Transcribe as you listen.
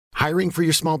Hiring for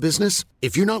your small business?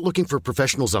 If you're not looking for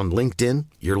professionals on LinkedIn,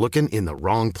 you're looking in the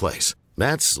wrong place.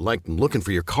 That's like looking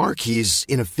for your car keys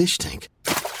in a fish tank.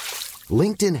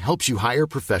 LinkedIn helps you hire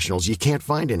professionals you can't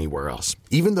find anywhere else,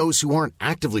 even those who aren't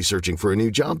actively searching for a new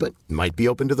job but might be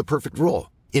open to the perfect role.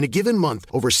 In a given month,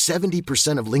 over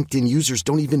 70% of LinkedIn users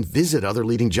don't even visit other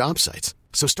leading job sites.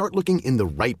 So start looking in the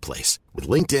right place. With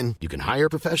LinkedIn, you can hire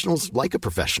professionals like a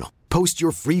professional. Post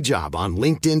your free job on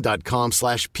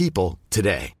linkedin.com/people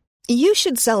today. You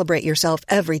should celebrate yourself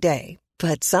every day,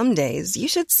 but some days you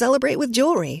should celebrate with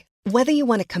jewelry. Whether you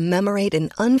want to commemorate an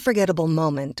unforgettable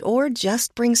moment or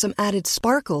just bring some added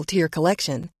sparkle to your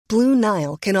collection, Blue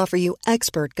Nile can offer you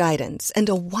expert guidance and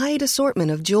a wide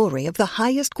assortment of jewelry of the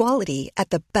highest quality at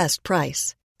the best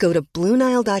price. Go to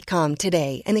BlueNile.com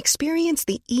today and experience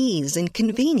the ease and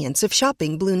convenience of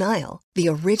shopping Blue Nile, the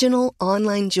original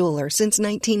online jeweler since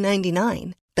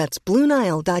 1999. That's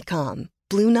BlueNile.com.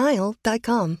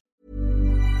 BlueNile.com.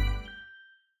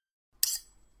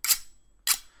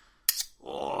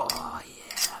 Oh,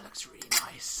 yeah, looks really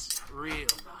nice. Real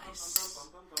nice.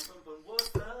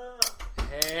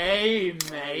 Hey,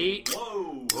 mate.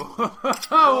 Whoa.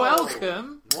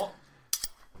 Welcome.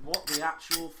 What the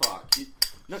actual fuck?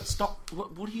 No, stop.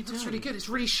 What are you doing? It's really good. It's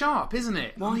really sharp, isn't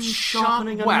it? Why are you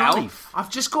sharpening a well, knife? I've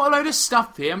just got a load of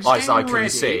stuff here. I'm just As I getting can ready.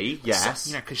 see, yes.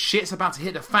 So, because shit's about to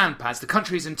hit the fan pads. The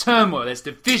country's in turmoil. There's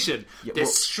division. Yeah, there's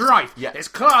well, strife. yeah. There's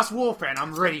class warfare, and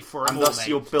I'm ready for it And all, thus mate.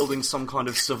 you're building some kind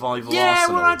of survival Yeah,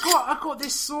 arsenal. well, I got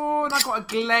this sword, I got a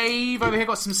glaive over here,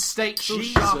 got some steaks all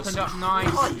Jesus sharpened up nice.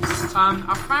 Christ.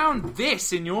 I found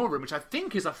this in your room, which I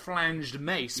think is a flanged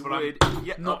mace, but I'm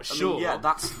not sure. I mean,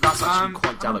 that's actually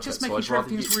quite delicate. I'm just making sure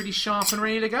everything's really sharp and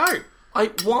ready to go. I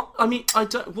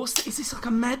don't. Is this like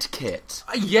a med kit?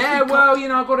 Yeah, well,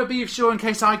 I've got to be sure in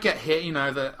case I get hit,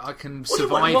 that I can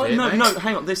survive it. No, mate.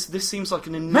 hang on. This seems like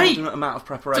an inordinate amount of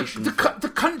preparation. The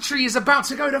country is about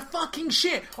to go to fucking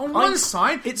shit. On one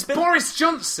side, it's been Boris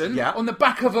Johnson Yeah. on the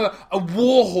back of a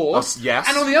war horse. Yes.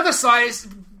 And on the other side, it's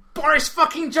Boris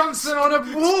fucking Johnson on a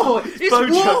war horse.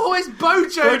 It's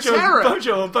Bojo terror.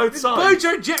 Bojo on both sides.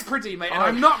 Bojo jeopardy, mate. And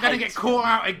I'm not going to get caught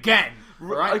out again.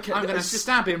 Right? Okay, I'm going to it's just-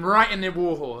 stab him right in the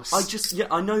war horse.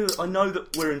 I know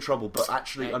that we're in trouble, but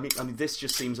actually, I mean, this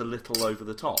just seems a little over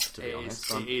the top, to be honest.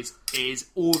 It is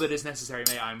all that is necessary,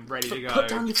 mate. I'm ready to go. Put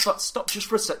down your foot. Stop just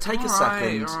for a sec. Take a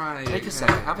second. Take a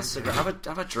second. Have a cigarette.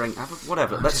 Have a drink.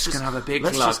 Whatever. Let's just gonna have a big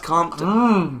Let's glug. just calm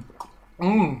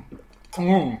down.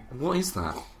 What is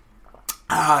that?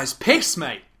 It's piss,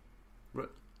 mate.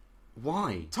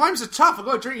 Why? Times are tough. I've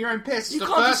got to drink your own piss. It's You the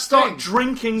can't first just start thing.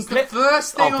 drinking It's the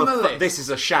first thing on the list. This is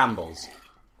a shambles.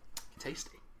 Tasty.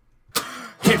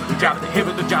 Hip of the job of the hip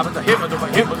of the job of the hip of the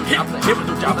hip of the job of the hip of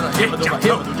the job of the hip of the job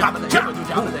of the hip of the job of the hip of the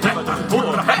job of the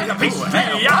hip of the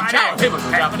watch out! Hip of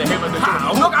the job of the hip of the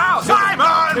job. Look out,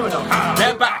 Simon! Hip of the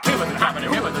step back. Hip of the job of the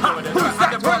hip of the job of the who's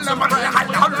that run the money?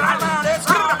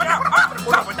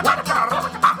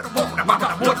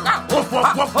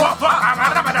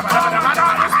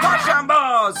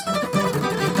 Shambles!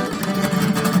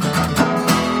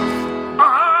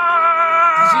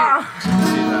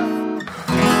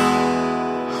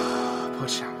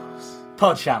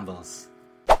 Pod shambles.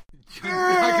 I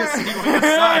can see what you're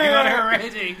saying on it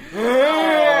already.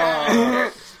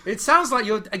 Oh. It sounds like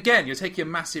you're taking a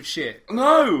massive shit.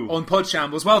 No! On Pod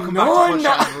Shambles. Welcome back to Pod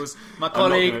Shambles. My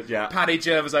colleague, Paddy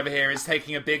Jervis over here, is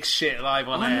taking a big shit live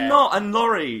on air. I'm not, and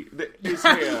Laurie is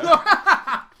here.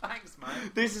 Thanks,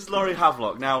 man. This is Laurie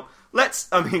Havelock. Now,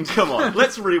 come on,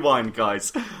 let's rewind,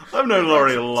 guys. I've known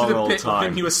Laurie a long old time.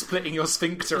 When you were splitting your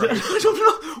sphincter. I don't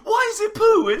know. Why is it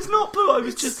poo? It's not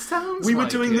poo. We were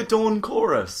doing the Dawn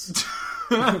chorus.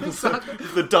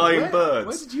 The dying birds.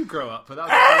 Where did you grow up? That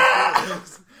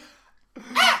was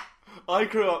I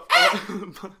grew up.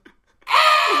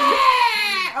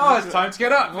 Oh, it's time to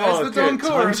get up. There's the Dawn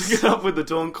chorus. Time to get up with the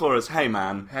Dawn chorus. Hey,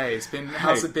 man. Hey,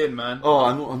 how's it been, man? Oh,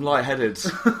 I'm lightheaded.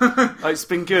 It's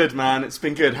been good, man. It's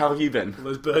been good. How have you been? All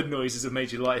those bird noises have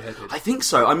made you lightheaded. I think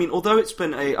so. I mean, although it's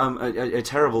been a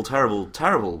terrible, terrible,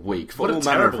 terrible week for all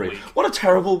manner of reasons. What a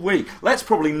terrible week. Let's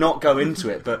probably not go into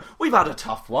it, but we've had a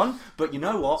tough one. But you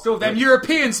know what? It's all them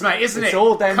Europeans, mate, isn't it? It's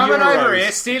all them Coming Euros. over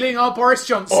here, stealing our Boris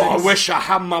Johnson. Oh, I wish I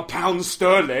had my pound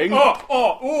sterling.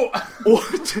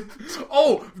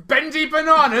 Oh, bendy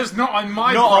bananas, not on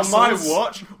my Not Brussels. on my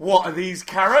watch. What are these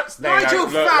carrots? They Nigel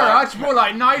don't look Farage, like... more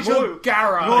like Nigel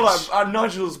Garage. More like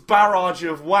Nigel's barrage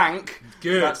of wank.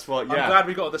 Good. That's what. Yeah. I'm glad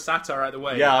we got all the satire out of the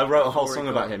way. Yeah, I wrote a whole song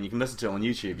about him. You can listen to it on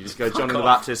YouTube. You just go Johnny the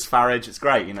Baptist Farage. It's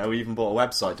great. You know, we even bought a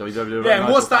website. Yeah,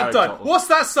 and what's that done? What's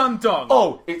that son done?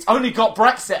 Oh, it's only got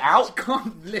Brexit out. You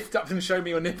can't lift up and show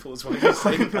me your nipples while you're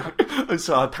saying that.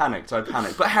 So I panicked.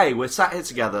 But hey, we're sat here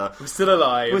together. We're still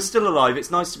alive.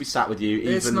 It's nice to be sat with you.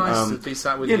 It's nice to be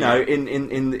sat with you. You know,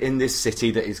 in this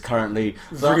city that is currently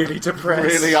really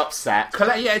depressed, really upset.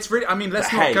 Yeah, it's really. I mean,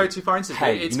 let's not go too far into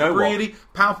it. It's really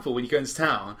palpable when you go into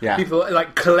town. Yeah. People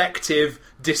like collective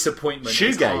disappointment.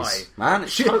 Shoegaze, man.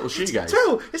 It's total shoegaze.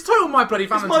 It's total My Bloody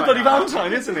Valentine. It's My Bloody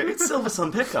Valentine, isn't it? It's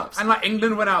Silversun pickups. And like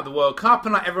England went out of the World Cup,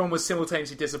 and like everyone was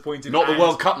simultaneously disappointed. Not the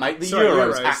World Cup, mate. The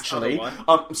Euros, actually.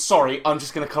 Sorry, I'm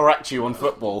just going to correct you on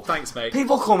football. Thanks, mate.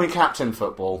 People call me Captain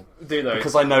Football. Do they?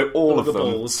 Because I know all of the them.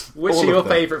 balls. Which are your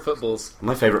favourite footballs?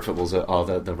 My favourite footballs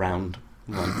are the round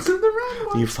ones. The round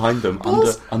ones. You find them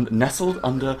nestled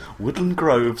under woodland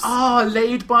groves.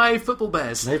 Laid by football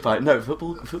bears.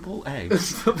 Football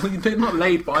eggs. They're not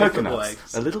laid by football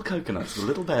eggs. The little coconuts, the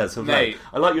little bears have Mate. laid.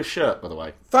 I like your shirt, by the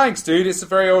way. Thanks, dude. It's a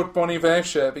very old Bon Iver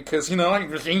shirt because, I like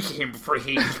thinking him before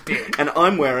he was big. And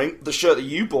I'm wearing the shirt that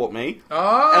you bought me.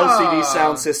 LCD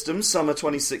Sound Systems, summer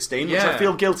 2016, which I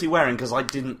feel guilty wearing because I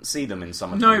didn't see them in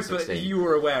summer 2016. No, but you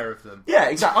were aware of them. Yeah,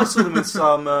 exactly. I saw them in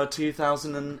summer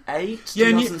 2008, Yeah,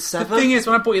 2007. The thing is,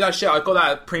 when I bought you that shirt, I got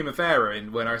that at Primavera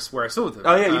where I saw them.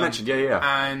 Oh, yeah, you mentioned,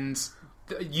 yeah. And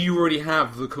you already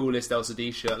have the coolest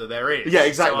LCD shirt that there is. Yeah,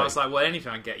 exactly. So I was like, well,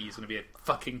 anything I get you is going to be a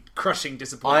fucking crushing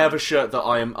disappointment. I have a shirt that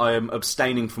I am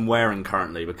abstaining from wearing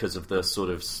currently because of the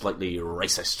sort of slightly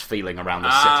racist feeling around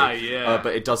the city. Yeah.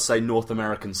 But it does say North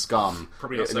American scum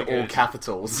Probably not in so all good.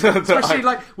 capitals.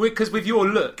 Especially because with your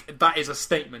look, that is a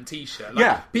statement T-shirt. Like,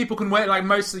 yeah. People can wear, like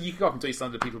most of you go up into East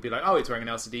London, people will be like, oh, it's wearing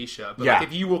an LCD shirt. But like,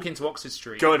 if you walk into Oxford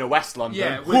Street, going to West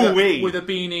London, with a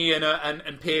beanie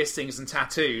and piercings and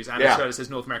tattoos and a shirt that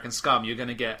says North American scum, you're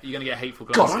gonna get hateful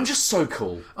glances. God, I'm just so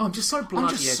cool. Oh, I'm just so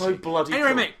bloody Anyway,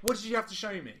 cool. Mate, what did you have to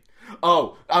show me?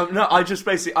 No,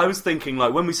 I was thinking,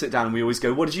 like, when we sit down and we always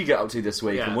go, what did you get up to this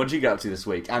week? Yeah. And what did you get up to this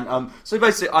week? And so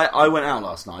basically, I went out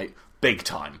last night. Big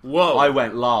time. Whoa. I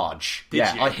went large. Did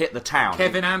you? I hit the town.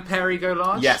 Kevin and Perry go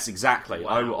large? Yes, exactly.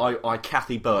 Wow. I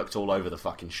Kathy Burked all over the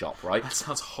fucking shop, right? That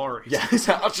sounds horrid. Yeah,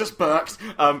 I just burked.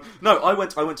 No, I went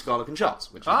to Garlic and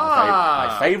Shots, which is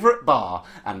my favourite bar,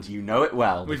 and you know it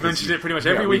well. We've mentioned it pretty much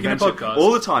every week in the podcast.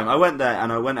 All the time. I went there,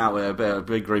 and I went out with a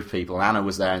big group of people. Anna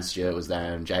was there, and Stuart was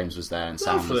there, and James was there, and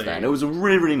Sam was there. And it was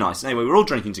really, really nice. Anyway, we were all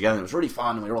drinking together, and it was really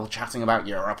fun, and we were all chatting about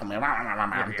Europe, and we were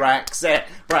Brexit.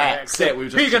 We were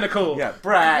just, who are you going to call? Yeah,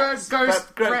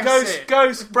 Brexit.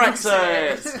 Ghost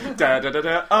Brexit. Da da da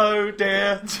da. Oh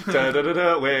dear. Da da da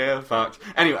da. We're fucked.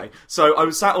 Anyway, so I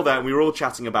was sat all there and we were all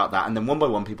chatting about that, and then one by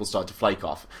one people started to flake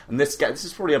off. And this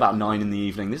is probably about 9 in the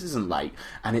evening. This isn't late,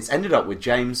 and it's ended up with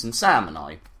James and Sam and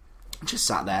I just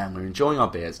sat there and we were enjoying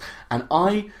our beers. And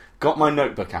I got my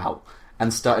notebook out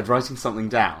and started writing something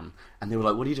down. And they were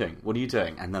like, "What are you doing? What are you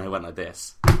doing?" And then I went like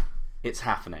this. It's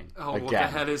happening. Oh, again. What the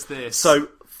hell is this? So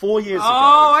 4 years ago.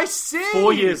 Oh, I see.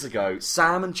 4 years ago,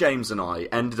 Sam and James and I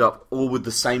ended up all with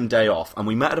the same day off, and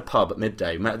we met at a pub at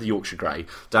midday. We met at the Yorkshire Grey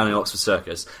down in Oxford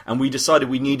Circus, and we decided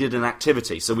we needed an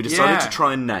activity. So we decided to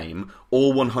try and name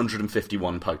all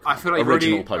 151 Pokemon. I feel like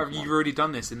Pokemon. You've already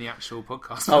done this in the actual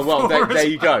podcast. Oh well, there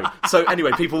you go. So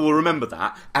anyway, people will remember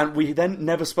that, and we then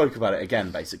never spoke about it again,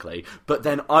 basically. But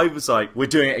then I was like, "We're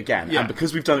doing it again," and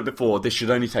because we've done it before, this should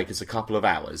only take us a couple of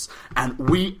hours, and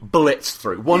we blitzed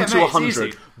through 1 to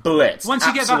 100. Blitzed. Once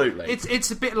you get that, it's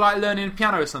a bit like learning a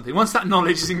piano or something. Once that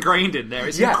knowledge is ingrained in there,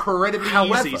 it's incredibly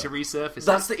easy to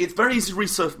resurface. It's very easy to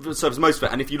resurface most of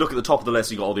it. And if you look at the top of the list,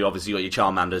 you got your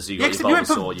Charmanders, you got your Bulbasaur. You went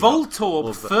for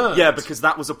Voltorb first. Yeah, because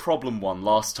that was a problem one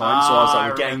last time. So I was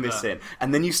like, we're getting this in,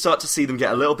 and then you start to see them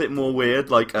get a little bit more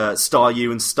weird, like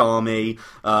Staryu and Starmie.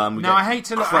 I hate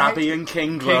to look Krabby and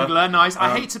Kingler. Kingler, nice.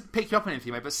 I hate to pick you up on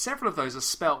anything, mate, but several of those are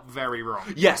spelt very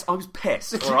wrong. Yes, I was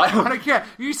pissed. All right, I don't care.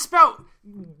 You just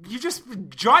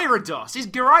Gyarados. It's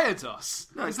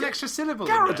Gyarados. No, it's an extra syllable.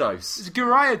 Gyarados. It's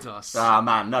Gyarados. Ah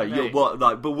man, no, you're what?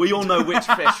 Like, but we all know which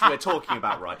fish we're talking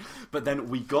about, right? But then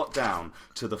we got down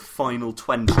to the final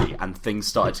 20, and things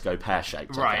started to go pear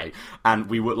shaped. Okay? Right. And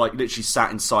we were like literally sat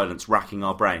in silence, racking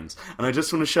our brains. And I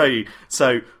just want to show you.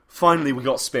 So. Finally, we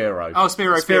got Spearow. Oh,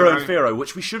 Spearow and Fearow,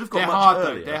 which we should have got much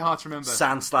earlier. They're hard to remember.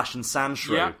 Sandslash and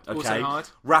Sandshrew. Yeah, okay. also hard.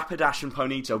 Rapidash and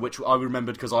Ponyta, which I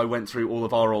remembered because I went through all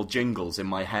of our old jingles in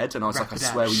my head, and I was like, I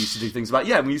swear we used to do things about...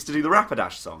 Yeah, we used to do the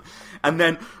Rapidash song. And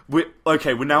then, we're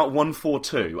now at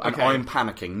 142, and I'm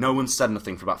panicking. No one said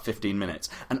anything for about 15 minutes.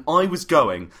 And I was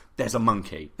going... there's a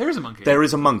monkey. There is a monkey. There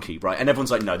is a monkey, right? And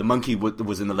everyone's like, no, the monkey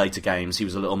was in the later games. He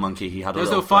was a little monkey. He had a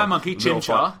little fire monkey,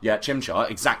 Chimchar. Yeah, Chimchar,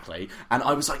 exactly. And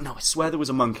I was like, no, I swear there was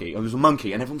a monkey. There was a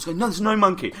monkey. And everyone's going, no, there's no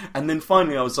monkey. And then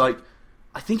finally I was like,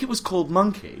 I think it was called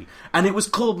Monkey, and it was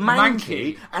called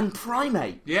Mankey and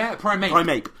Primate. Yeah,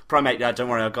 Primate. Yeah, don't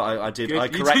worry, I corrected You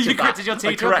that. corrected your T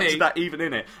I to a corrected P. that even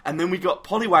in it. And then we got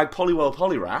Poliwag, Poliwhirl,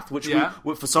 Poliwrath, which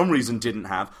we for some reason didn't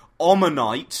have.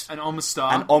 Omanite. And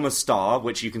Omastar. And Omastar,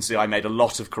 which you can see I made a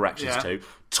lot of corrections to.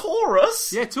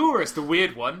 Taurus. Yeah, Taurus, the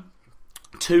weird one.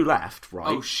 2 left, right?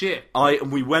 Oh, shit.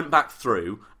 We went back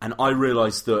through, and I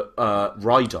realised that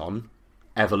Rhydon...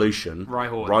 Evolution,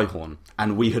 Rhyhorn,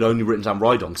 and we had only written down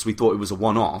Rhydon because we thought it was a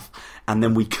one-off, and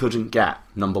then we couldn't get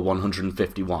number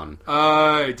 151.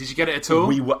 Oh, did you get it at all?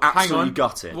 We were absolutely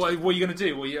gutted. What are you going to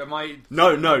do?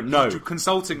 No.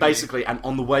 Consulting basically, me? and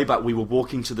on the way back, we were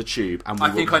walking to the tube, and we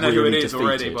I think were I know really who it is defeated,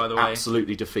 already. By the way,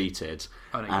 absolutely defeated.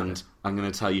 And I'm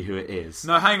going to tell you who it is.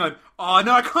 No, hang on. Oh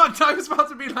no, I can't. I was about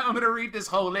to be like, I'm going to read this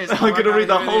whole list. I'm going to read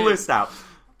the whole list out.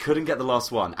 Couldn't get the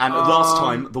last one. And last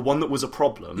time, the one that was a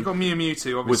problem... You got Mew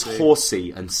Mewtwo, obviously. ...was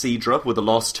Horsey and Seadra were the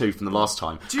last 2 from the last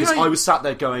time. Because I was sat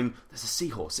there going, there's a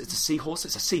seahorse. It's a seahorse.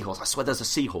 It's a seahorse. I swear there's a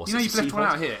seahorse. You know you've left one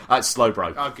out here? It's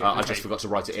Slowbro. Okay, I just forgot to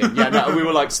write it in. Yeah, no, we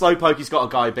were like, Slowpoke, he's got a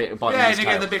guy biting his tail. Yeah, and you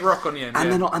get the big rock on you.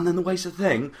 And then the way to the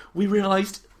thing, we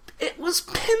realised it was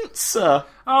Pinsir.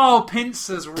 Oh,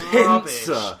 Pinsir's rubbish.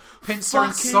 Pinsir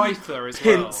and Scyther as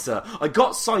well. Pinsir. I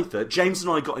got Scyther. James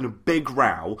and I got in a big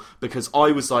row because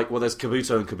I was like, well, there's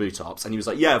Kabuto and Kabutops. And he was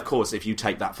like, yeah, of course, if you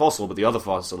take that fossil, but the other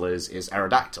fossil is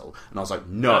Aerodactyl. And I was like,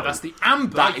 no. That's the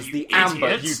Amber, That is the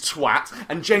Amber, you twat.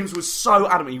 And James was so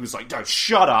adamant. He was like, no,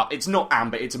 shut up. It's not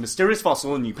Amber. It's a mysterious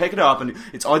fossil, and you pick it up, and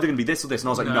it's either going to be this or this. And I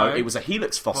was like, no, it was a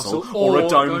Helix fossil or a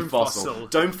Dome fossil.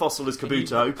 Dome fossil is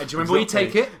Kabuto. And do you remember where you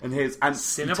take it? And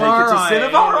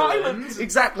Cinnabar Island.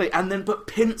 Exactly. And then, but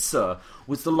Pinsir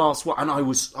was the last one, and I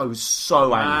was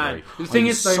so angry. The thing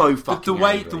is, though, so fucking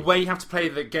angry. The way you have to play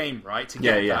the game, right, to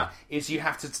get that, is you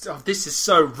have to. Oh, this is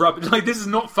so rubbish. Like, this is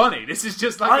not funny. This is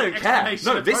just like I don't care.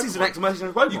 No, this is an explanation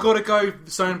of Pokemon. You've got to go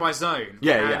zone by zone.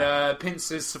 And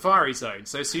Pinsir's Safari Zone.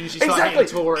 So as soon as you start hitting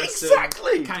Taurus,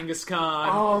 and Kangaskhan,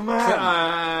 oh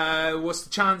man, what's the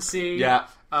Chansey? Yeah.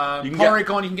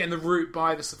 Porygon, you can get in the route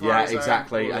by the Safari Zone. Yeah,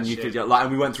 exactly. And you could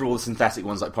and we went through all the synthetic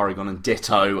ones like Porygon and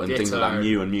Ditto and things like that,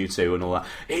 Mew and Mewtwo and all that.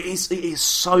 It is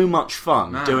so much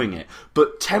fun doing it.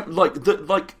 But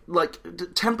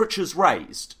temperatures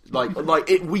raised.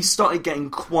 We started getting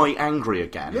quite angry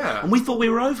again. Yeah. And we thought we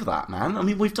were over that, man. I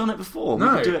mean, we've done it before. We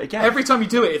can do it again. Every time you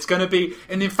do it, it's going to be...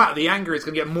 And in fact, the anger is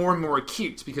going to get more and more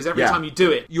acute because every time you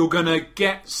do it, you're going to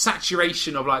get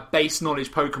saturation of, like, base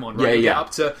knowledge Pokemon, right? You get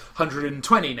up to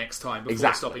 120 next time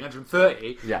before stopping,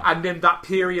 130. Yeah. And then that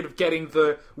period of getting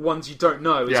the ones you don't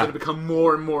know is going to become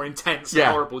more and more intense and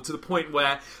horrible to the point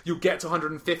where you'll get to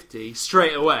 150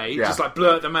 straight away, just, like,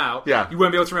 blurt them out. Yeah. You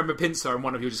won't be able to remember Pinsir and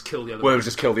one of you will just kill the other one. We'll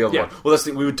just kill the other one. Well, that's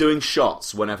the thing. We were doing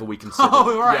shots whenever we considered...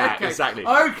 Oh, right, yeah, okay. Exactly.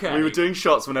 Okay. We were doing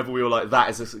shots whenever we were like, that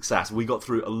is a success. We got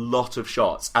through a lot of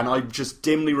shots, and I just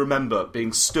dimly remember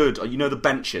being stood... You know the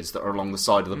benches that are along the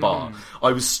side of the bar?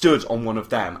 I was stood on one of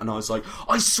them, and I was like,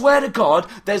 I swear to God,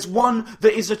 there's one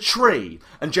that is a tree.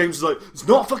 And James was like, it's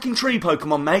not a fucking tree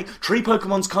Pokemon, mate. Tree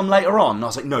Pokemons come later on. And I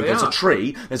was like, no, there's a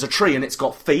tree, and it's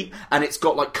got feet, and it's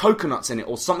got, like, coconuts in it,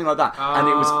 or something like that. And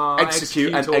it was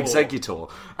Execute and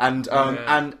Exeggutor. And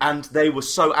they were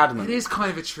so adamant. It is kind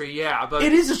of a tree, yeah. But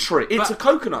it is a tree. It's a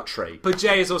coconut tree. But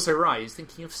Jay is also right. He's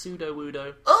thinking of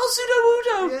Sudowoodo. Oh,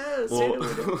 Sudowoodo! Yeah,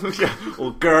 Sudowoodo.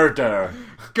 Or Girder.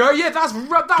 Yeah, that was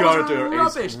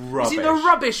rubbish. Is rubbish. See, the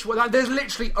rubbish one, like, there's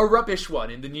literally a rubbish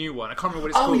one in the new one. I can't remember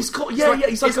what it's called. He's called...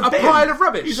 He's like a bin. pile of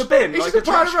rubbish. He's a bin, It's like just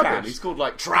a pile trash of can. rubbish. He's called,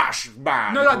 like, Trash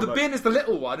Man. No, like, the bin is the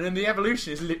little one, and then the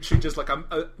evolution is literally just like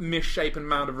a misshapen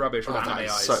mound of rubbish with anime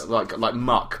eyes. So, like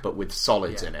muck, but with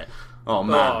solids in it. Oh,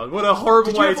 man. Oh, what a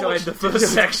horrible way to end the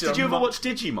first section. Did you ever watch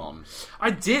Digimon?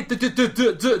 I did.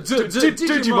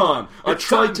 Digimon. I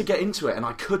tried to get into it, and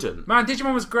I couldn't. Man,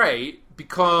 Digimon was great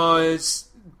because...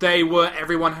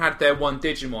 everyone had their one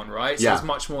Digimon, right? So it's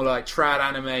much more like trad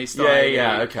anime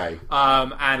style. Okay.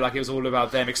 And like it was all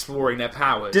about them exploring their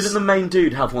powers. Didn't the main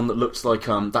dude have one that looks like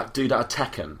that dude out of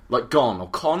Tekken? Like Gon or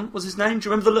Con was his name? Do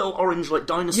you remember the little orange like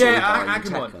dinosaur guy in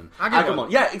Tekken? Agumon.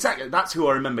 Yeah, exactly. That's who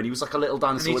I remembered. He was like a little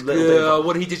dinosaur with little bit of...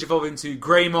 What did he digivolve into?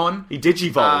 Greymon? He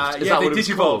digivolved. Is that what it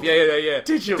was called? Yeah.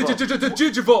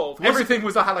 Digivolve. Everything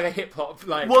was had like a hip hop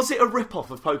like. Was it a rip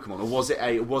off of Pokemon or was it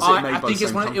made by Same it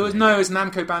was company? no, it was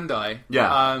Namco Bandai.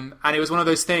 Yeah. And it was one of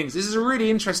those things. This is a really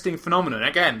interesting phenomenon.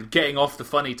 Again, getting off the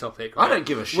funny topic. Right? I don't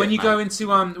give a shit. When you go into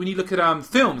when you look at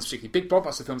films, particularly big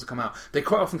blockbuster films that come out, they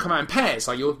quite often come out in pairs.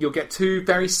 Like you'll get two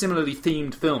very similarly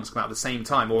themed films come out at the same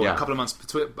time, or a couple of months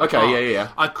between. Okay, yeah.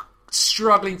 I'm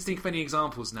struggling to think of any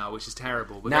examples now, which is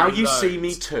terrible. But Now You See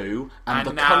Me 2 and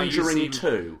The Conjuring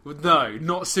 2. No,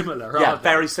 not similar. Yeah,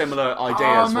 very similar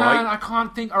ideas, man, right? I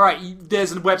can't think. All right,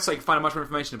 there's a website you can find out much more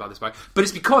information about this, right? But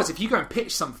it's because if you go and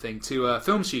pitch something to a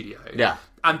film studio,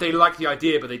 and they like the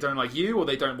idea, but they don't like you, or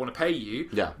they don't want to pay you,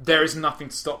 there is nothing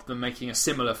to stop them making a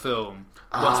similar film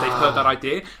once they've heard that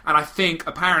idea. And I think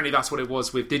apparently that's what it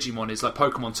was with Digimon. Is like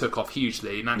Pokemon took off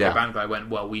hugely, and Namco Bandai went,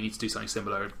 well, we need to do something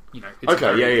similar. You know,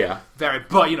 it's very,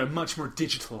 but you know, much more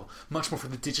digital, much more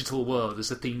from the digital world, as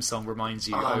the theme song reminds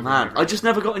you. Oh man, I just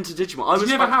never got into Digimon. Did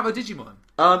you ever have a Digimon?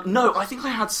 No, I think I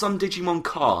had some Digimon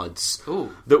cards.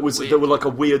 Ooh, that were like a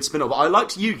weird spin-off. But I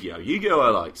liked Yu-Gi-Oh. Yu-Gi-Oh I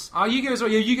liked. Yu-Gi-Oh as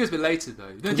well. Yeah, Yu-Gi-Oh's a bit later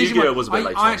though. No, Yu-Gi-Oh was a bit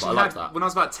later. I actually liked had that. when I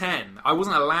was about 10. I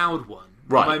wasn't allowed one.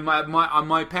 Right.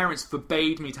 My parents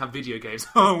forbade me to have video games.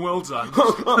 Oh, well done.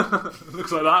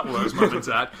 Looks like that works, Mum and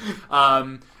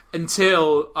Dad.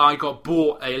 Until I got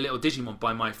bought a little Digimon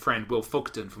by my friend Will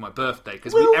Fogden for my birthday.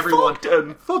 Because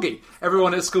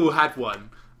everyone at school had one.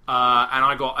 And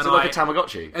I got... like a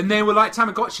Tamagotchi? And they were like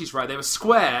Tamagotchis, right? They were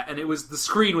square, and the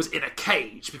screen was in a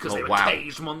cage, because they were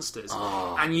caged monsters.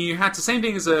 Oh. And you had to... Same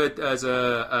thing as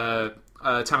a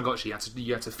Tamagotchi.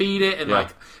 You had to feed it, and like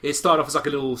it started off as like a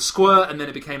little squirt, and then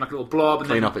it became like a little blob. And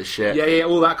clean up its shit. Yeah,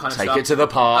 all that kind of stuff. Take it to the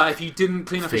park. If you didn't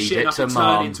clean up its shit enough, it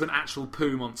turned into an actual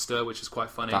poo monster, which is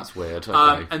quite funny. That's weird.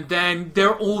 Okay. And then there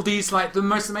are all these like the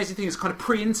most amazing thing is kind of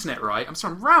pre-internet, right? I'm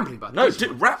sorry, I'm rambling about this.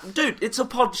 No, dude, it's a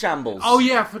pod shambles. Oh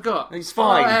yeah, I forgot. He's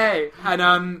fine. Oh, hey.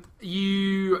 And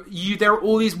there are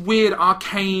all these weird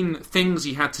arcane things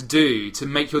you had to do to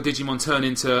make your Digimon turn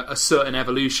into a certain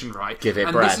evolution, right? Give it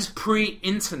and bread. This is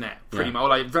pre-internet, pretty much, or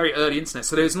like very early internet.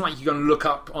 So there's not like you're going to look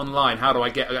up online, how do I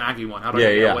get an Agumon? How do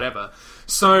I get whatever?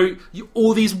 So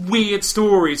all these weird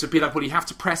stories would be like, well, you have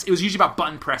to press... It was usually about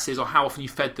button presses or how often you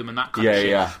fed them and that kind of shit.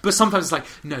 Yeah. But sometimes it's like,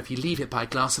 no, if you leave it by a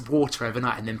glass of water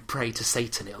overnight and then pray to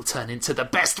Satan, it'll turn into the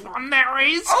best one there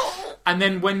is. Oh. And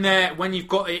then when you've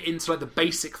got it into like the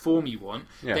basic form you want,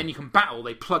 then you can battle.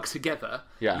 They plug together.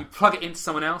 Yeah. You plug it into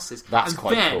someone else's. That's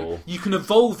quite cool. You can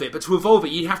evolve it, but to evolve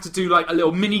it, you have to do like a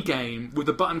little mini game with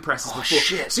the button presses before.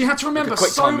 Shit. So you have to remember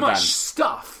so much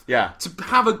stuff to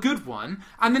have a good one.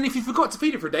 And then if you forgot to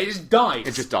feed it for a day, it just dies.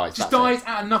 It just dies. Just dies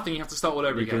out of nothing. You have to start all over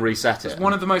again. You can reset it. It's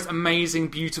one of the most amazing,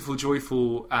 beautiful,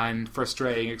 joyful, and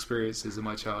frustrating experiences of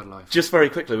my child life. Just very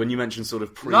quickly, when you mentioned sort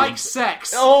of like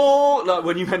sex. Oh, like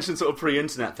when you mentioned sort of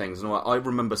pre-internet things, and I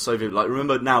remember so vividly. Like,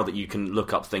 remember now that you can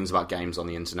look up things about games on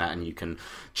the internet, and you can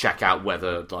check out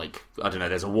whether, like, I don't know,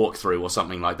 there's a walkthrough or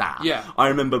something like that. Yeah. I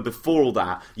remember before all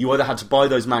that, you either had to buy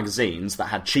those magazines that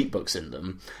had cheat books in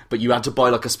them, but you had to buy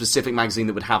like a specific magazine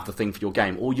that would have the thing for your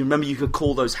game, or you remember you could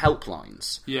call those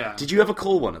helplines. Yeah. Did you ever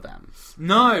call one of them?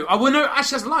 No. Oh, well, no,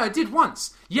 actually, that's a lie. I did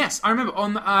once. Yes, I remember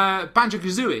on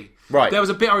Banjo-Kazooie. Right. There was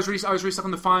a bit I was really stuck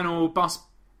on the final boss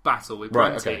battle with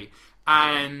Brenty,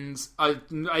 and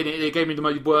it gave me the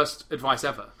most worst advice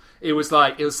ever. It was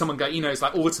someone going, you know, it's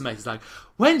like automated. It's like,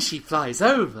 when she flies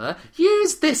over,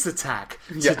 use this attack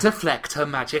to deflect her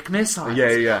magic missiles.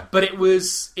 Yeah. But it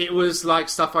was like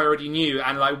stuff I already knew,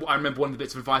 and like I remember one of the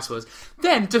bits of advice was,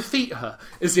 then defeat her,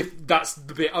 as if that's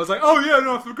the bit. I was like, oh yeah,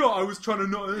 no, I forgot. I was trying to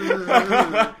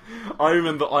not. I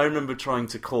remember trying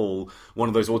to call one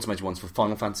of those automated ones for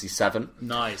Final Fantasy VII.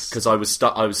 Nice. Because I was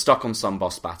stuck on some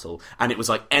boss battle, and it was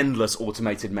like endless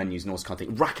automated menus and all this kind of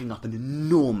thing, racking up an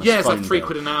enormous. Yeah, it's like $3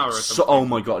 quid an hour. Or so, oh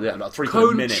my god, yeah, like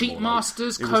 $3 a minute. Cheat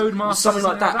masters, like, code masters, something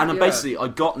like that. And basically, I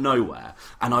got nowhere,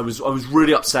 and I was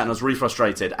really upset and I was really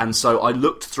frustrated. And so I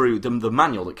looked through the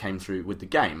manual that came through with the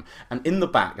game, and in the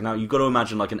back, now you've got to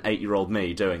imagine like an 8-year-old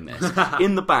me doing this.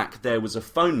 In the back, there was a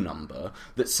phone number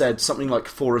that said something like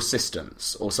for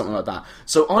assistance or something like that.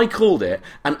 So I called it,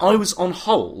 and I was on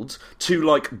hold to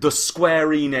like the Square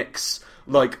Enix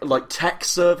like tech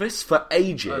service for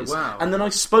ages. Oh, wow. And then I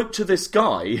spoke to this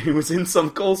guy who was in some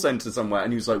call centre somewhere,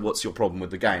 and he was like, what's your problem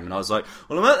with the game? And I was like,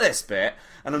 well, I'm at this bit,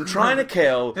 and I'm trying to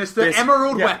kill it's the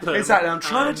emerald weapon. Exactly. I'm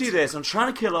trying to do this. I'm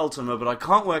trying to kill Ultima, but I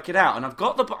can't work it out. And I've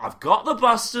got the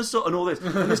busters and all this.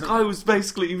 And this guy was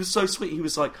basically, he was so sweet. He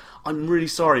was like, I'm really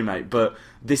sorry, mate, but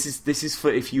this is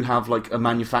for if you have like a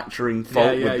manufacturing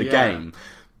fault with the game.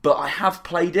 but I have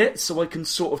played it, so I can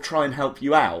sort of try and help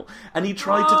you out. And he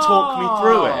tried to talk me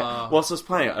through it whilst I was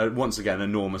playing it. Once again,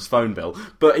 enormous phone bill.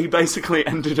 But he basically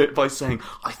ended it by saying,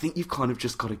 I think you've kind of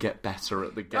just got to get better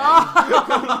at the game.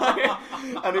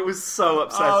 And it was so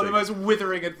upsetting. Oh, the most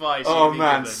withering advice. Oh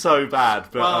man, so bad.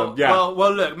 But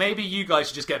well, look, maybe you guys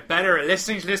should just get better at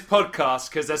listening to this podcast,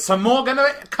 because there's some more going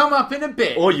to come up in a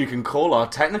bit. Or you can call our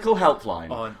technical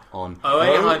helpline on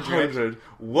 0800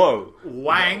 whoa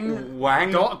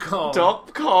wang.com.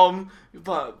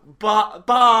 But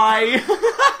bye.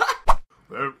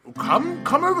 Well,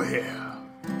 come over here.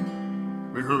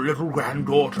 Little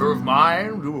granddaughter of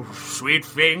mine, you sweet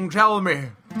thing, tell me.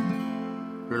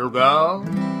 Little girl,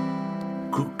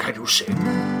 can you sing?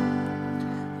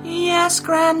 Yes,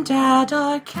 Grandad,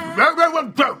 I can. No,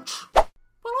 don't!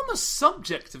 Well, on the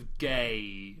subject of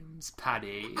games,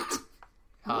 Paddy.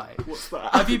 Hi. What's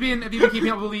that? Have you been keeping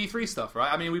up with all the E3 stuff,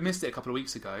 right? I mean, we missed it a couple of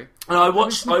weeks ago. And I've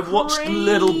watched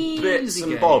little bits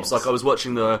and bobs. Like I was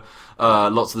watching the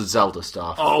lots of the Zelda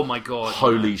stuff. Oh my god!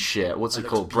 Holy shit! What's it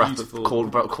called? Breath of the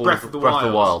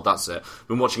Wild. That's it.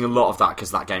 Been watching a lot of that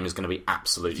because that game is going to be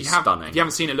absolutely stunning. If you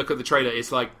haven't seen it, look at the trailer.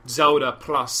 It's like Zelda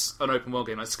plus an open world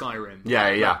game like Skyrim. Yeah.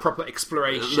 Like proper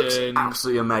exploration. It looks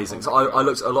absolutely amazing. So I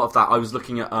looked at a lot of that. I was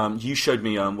looking at. You showed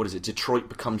me what is it? Detroit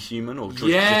Become Human or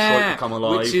Detroit Become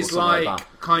Alive? Which is like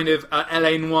kind of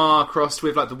LA Noire crossed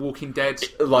with like The Walking Dead.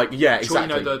 Like exactly. You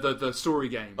know the story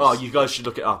games. Oh, you guys should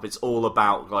look it up. It's all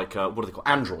about like what are they called?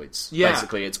 Androids. Yeah.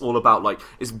 Basically, it's all about like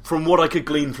it's from what I could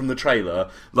glean from the trailer,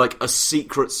 like a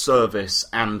Secret Service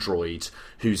android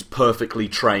who's perfectly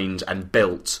trained and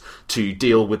built to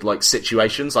deal with like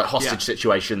situations, like hostage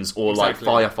situations or like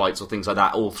firefights or things like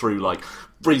that, all through like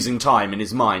freezing time in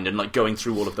his mind and like going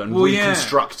through all of them,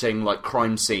 reconstructing like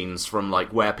crime scenes from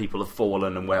like where people have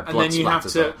fallen and where blood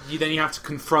splatters are. Then you have to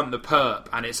confront the perp,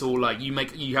 and it's all like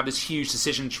you have this huge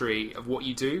decision tree of what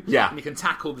you do. Yeah, and you can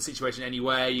tackle the situation any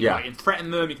way. You can threaten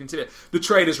them. You can do it. The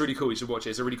trailer's really cool. You should watch it.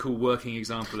 It's a really cool working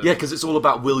example of it. Yeah, because it's all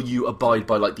about will you abide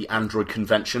by like the Android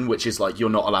Convention, which is like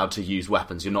you're not allowed to use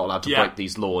weapons, you're not allowed to break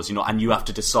these laws, and you have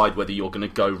to decide whether you're going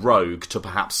to go rogue to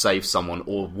perhaps save someone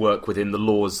or work within the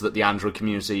laws that the Android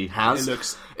community has.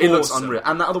 It looks unreal.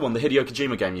 And that other one, the Hideo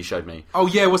Kojima game you showed me. Oh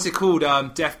yeah, what's it called?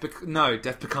 Death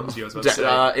Becomes You. I was about to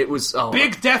say. It was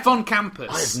Big Death on Campus.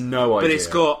 I have no idea. But it's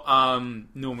got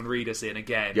Norman Reedus in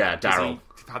again. Yeah, Daryl.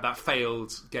 He had that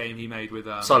failed game he made with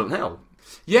Silent Hill.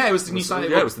 Yeah, it was the new Silent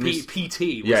Hill. Yeah, it was the new PT.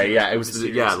 It was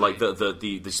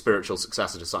the spiritual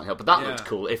successor to Silent Hill. But that looked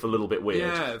cool, if a little bit weird.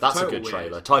 Yeah, that's a good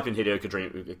trailer. Type in Hideo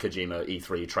Kojima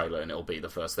E3 trailer, and it'll be the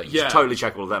first thing. You should totally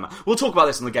check all of them out. We'll talk about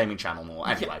this on the gaming channel more.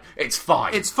 Anyway, it's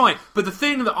fine. It's fine. But the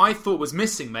thing that I thought was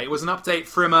missing, mate, was an update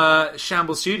from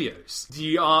Shambles Studios.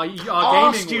 Our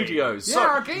gaming studios. Wing.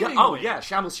 Our gaming.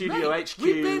 Shambles Studio mate, HQ.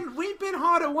 We've been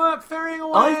hard at work ferrying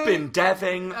away. I've been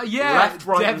deving left,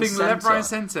 right, and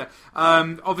centre.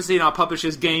 Obviously, in our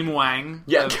publishers, Game Wang,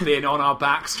 have been on our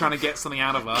backs trying to get something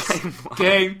out of us.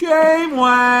 Game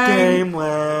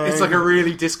Wang. It's like a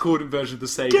really discordant version of the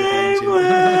Sega Game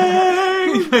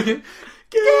Wang.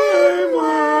 Game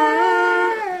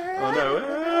Wang. Oh no.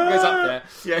 It goes up there.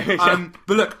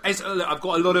 But look, I've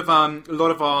got a lot of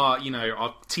our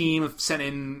our team have sent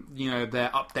in their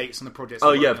updates on the projects.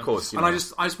 Oh yeah, of course. And I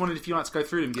just wondered if you'd like to go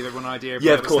through them, give everyone an idea.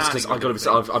 Yeah, of course. Because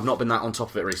I've not been that on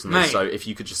top of it recently. Mate. So if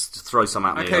you could just throw some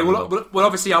at me. Okay. Well,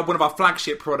 obviously, one of our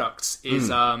flagship products is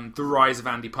The Rise of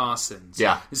Andy Parsons.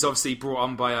 Yeah. It's obviously brought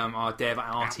on by our dev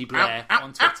Artie Blair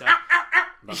on Twitter.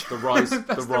 That's the rise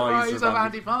of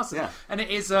Andy Parsons. Yeah. And it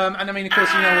is, and I mean, of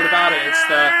course, you know all about it.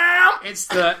 It's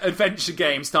the adventure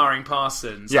game starring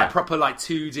Parsons. Yeah. Like, proper, like,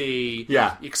 2D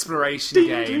exploration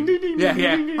game.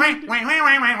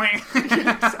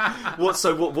 What's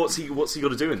he got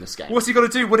to do in this game? What's he got to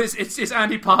do? Well, it's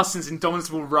Andy Parsons'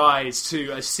 indomitable rise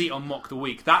to a seat on Mock the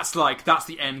Week. That's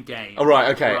the end game. Oh, right,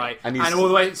 okay. Right. And all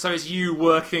the way, so it's you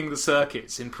working the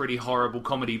circuits in pretty horrible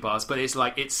comedy bars, but it's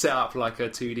set up like a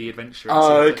 2D adventure.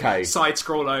 Okay. Side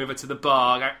scroll over to the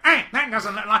bar, go, hey, that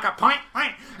doesn't look like a pint,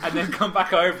 and then come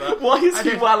back over. Why is he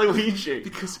Waluigi?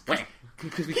 Because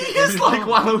he is like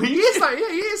Waluigi. He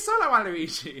is so like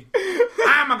Waluigi.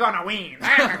 I'm gonna win.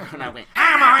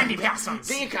 I'm Andy Parsons.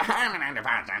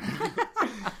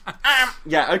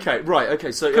 Yeah, okay, right,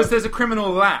 okay. So because there's a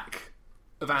criminal lack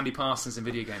of Andy Parsons in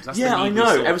video games. That's I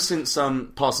know. Ever since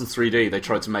Parsons 3D, they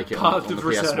tried to make it on the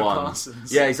PS1.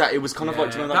 Parsons. Yeah, exactly. It was kind of like,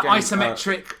 do you know that game?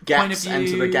 Isometric point of view.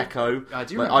 Enter the Gecko. I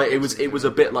do remember. It was a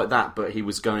bit like that, but he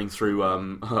was going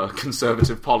through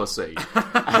conservative policy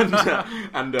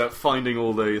and finding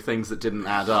all the things that didn't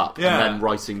add up, and then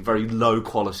writing very low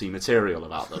quality material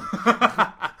about them.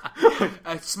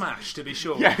 A smash, to be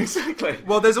sure. Yeah, exactly.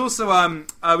 Well, there's also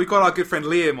we've got our good friend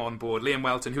Liam on board, Liam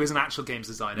Welton, who is an actual games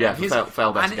designer. Yeah,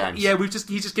 Fail Better Games. Yeah,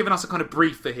 he's just given us a kind of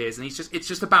brief for his, and it's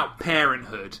just about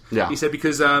parenthood. Yeah. He said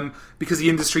because the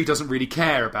industry doesn't really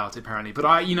care about it apparently, but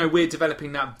we're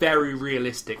developing that very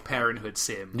realistic parenthood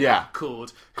sim. Yeah.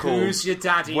 Called Who's Your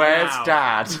Daddy Where's Now?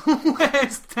 Dad?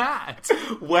 Where's Dad?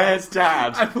 Where's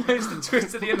Dad? And where's the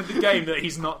twist at the end of the game that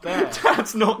he's not there?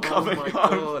 Dad's not coming home.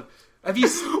 God. Have you?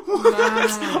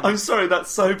 I'm sorry,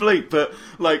 that's so bleak, but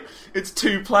like it's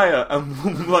 2-player,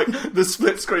 and like the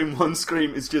split screen, one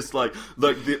screen is just like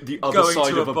the other Going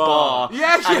side to of a a bar. bar,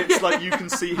 Yeah, and it's like you can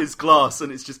see his glass,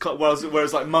 and it's just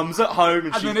whereas like Mum's at home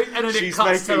and then it she's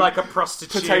cuts to making like a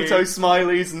prostitute, potato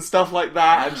smileys and stuff like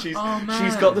that, and she's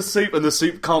got the soup, and the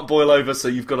soup can't boil over, so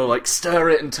you've got to like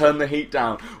stir it and turn the heat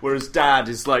down. Whereas Dad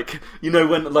is like, you know,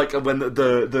 when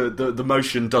the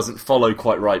motion doesn't follow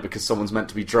quite right because someone's meant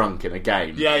to be drunk in a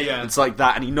game. Yeah. It's like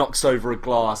that, and he knocks over a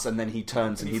glass, and then he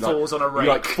turns and he falls on a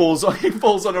rake. He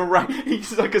falls on a rake.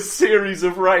 He's like a series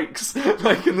of rakes,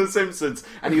 like in The Simpsons.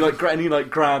 And he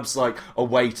grabs like a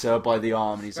waiter by the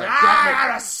arm, and he's like, I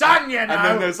got a son, you know. And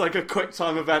then there's like a quick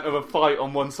time event of a fight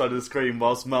on one side of the screen,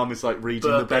 whilst Mum is like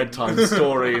reading the bedtime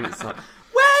story, and it's like,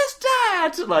 where's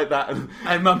Dad? Like that,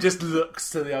 and Mum just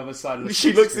looks to the other side of the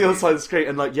screen. She looks to the other side of the screen,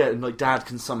 and like Dad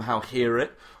can somehow hear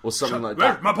it. Or something like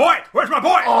that. Where's my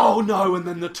boy? Oh no, and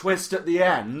then the twist at the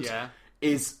end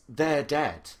is they're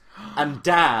dead. And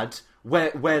Dad,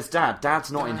 where's Dad?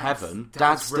 Dad's not in heaven.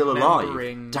 Dad's still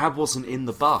alive. Dad wasn't in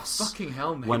the bus. Fucking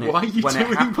hell, mate. Why are you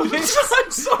doing this?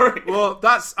 I'm sorry. Well,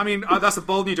 that's a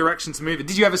bold new direction to move in.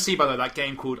 Did you ever see, by the way, that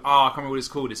game called, I can't remember what it's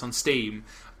called, it's on Steam.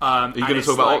 Are you going to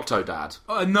talk about Octodad?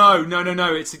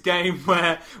 No. It's a game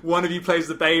where one of you plays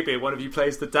the baby, one of you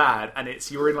plays the dad, and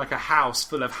you're in like a house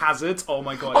full of hazards. Oh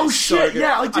my god! Oh shit! So good.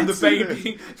 Yeah, I did. And the see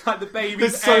baby, like the baby's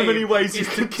There's so aim many ways you is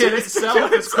can to kill do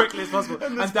itself as quickly as possible,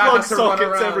 and there's dad has to run sockets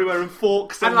around everywhere and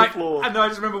forks on the floor. And I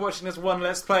just remember watching this one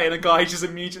Let's Play, and a guy just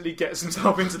immediately gets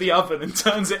himself into the oven and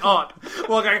turns it on,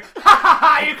 while going, "Ha ha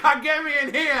ha! You can't get me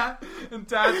in here!" And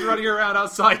Dad's running around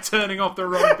outside, turning off the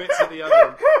wrong bits of the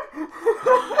oven.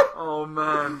 Oh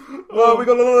man! Well, we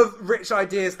got a lot of rich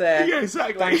ideas there. Yeah,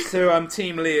 exactly. Thanks to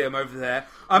Team Liam over there.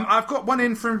 I've got one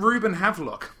in from Ruben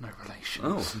Havelock. No relation.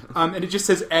 Oh. And it just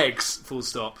says eggs. Full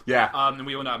stop. Yeah. And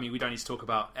we all know. I mean, we don't need to talk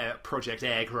about Project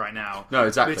Egg right now. No,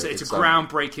 exactly. But it's a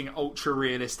groundbreaking, ultra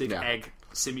realistic egg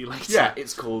simulator. Yeah,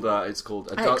 it's called Eggs. It's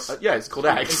called Eggs.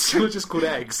 It's just called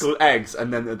Eggs. It's called Eggs,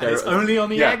 and then it's only on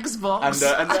the Xbox.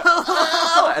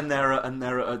 And there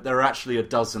are actually a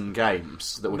dozen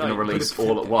games that we're going to release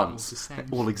all at once,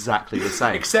 all exactly the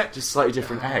same, except just slightly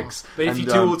different eggs. But if you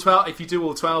do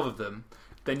all 12 of them,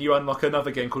 then you unlock another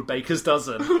game called Baker's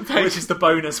Dozen, which is the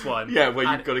bonus one. Yeah, where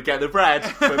you've got to get the bread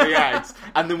for the eggs,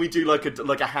 and then we do like a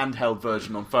handheld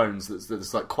version on phones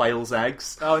that's like Quail's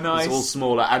eggs. Oh, nice! It's all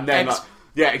smaller, and then.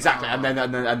 Yeah, exactly, and then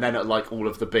at like all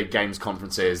of the big games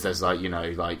conferences, there's like, you know,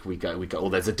 like we go.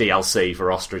 There's a DLC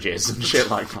for ostriches and shit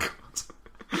like that.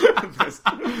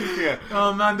 Yeah.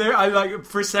 Oh man,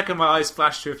 for a second my eyes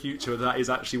flashed to a future that is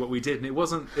actually what we did, and it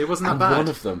wasn't that bad. One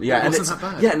of them, yeah, it wasn't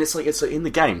that bad. Yeah, and it's like in the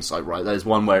games, like right, there's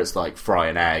one where it's like fry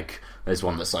an egg. There's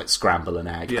one that's like scramble an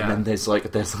egg, and then there's like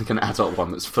an adult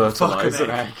one that's fertilise an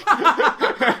egg.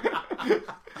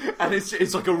 And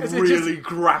it's like a really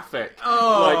graphic.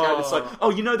 And it's like,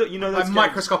 you know those games?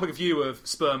 Microscopic view of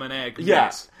sperm and egg.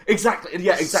 Yes. Exactly.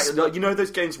 Yeah, exactly. Like, you know those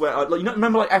games where,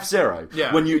 remember like F-Zero?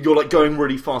 Yeah. When you're like going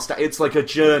really fast. It's like a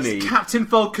journey. It's Captain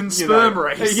Falcon's sperm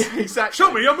race. Yeah, exactly.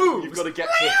 Show me your moves. You've got to get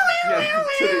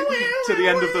to the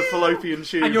end of the fallopian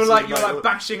tube. And you're like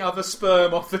bashing other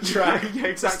sperm off the track. Yeah,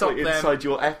 exactly. Inside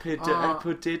your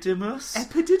epididymis.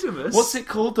 Epididymis. What's it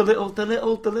called? The little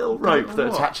rope that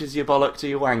attaches your bollock to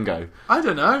your wango. I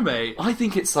don't know, mate. I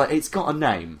think it's got a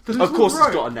name. Of course,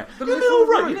 it's got a name. The little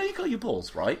rope. You know, you got your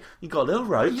balls, right? You got a little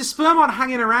rope. Your sperm aren't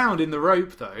hanging around in the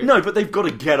rope, though. No, but they've got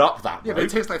to get up that rope. Yeah, but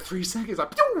it takes like 3 seconds.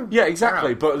 Like, yeah,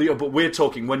 exactly. But we're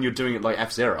talking when you're doing it like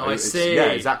F-Zero. I see. Yeah,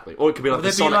 exactly. Or it could be like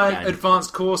there'd a Sonic be like game.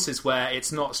 advanced courses where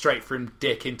it's not straight from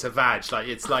dick into vag. Like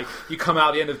it's like you come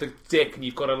out the end of the dick and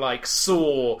you've got to like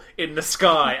soar in the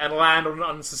sky and land on an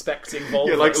unsuspecting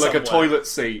vulva. Yeah, like somewhere. a toilet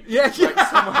seat. Yeah, like something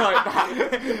like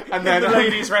that. And then the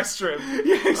ladies' restroom.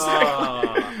 Yeah,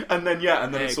 exactly. And then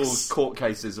it's all court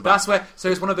cases about. That's where. So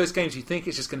it's one of those games you think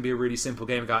it's just going to be a really simple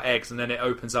game about eggs, and then it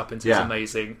opens up into this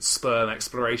amazing sperm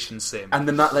exploration sim. And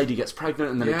then that lady gets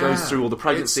pregnant, and then it goes through all the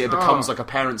pregnancy. It becomes like a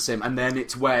parent sim, and then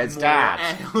it's where's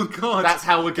Dad. Oh god, that's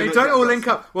how we're going. They don't all link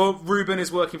up. Well, Ruben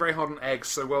is working very hard on eggs,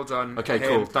 so well done. Okay,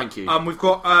 cool. Thank you. We've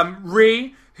got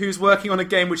Ree, who's working on a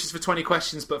game which is for 20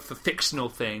 questions, but for fictional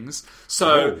things.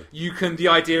 So the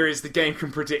idea is the game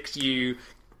can predict you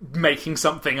making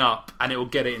something up, and it will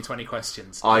get it in 20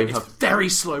 questions. It's very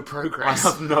slow progress.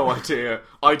 I have no idea.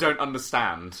 I don't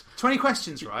understand. 20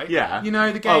 questions, right? Yeah. You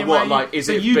know the game. Is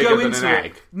it bigger than an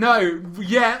egg? No,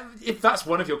 yeah. If that's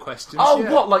one of your questions. Oh,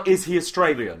 yeah. what? Like, is he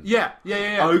Australian? Yeah.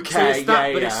 Okay, so it's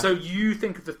that, yeah. So you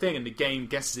think of the thing, and the game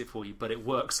guesses it for you, but it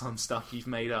works on stuff you've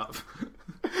made up.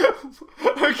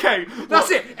 Okay, that's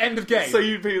it. End of game. So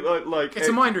you'd be like, it's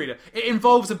a mind reader. It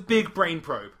involves a big brain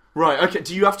probe. Right. Okay.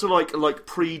 Do you have to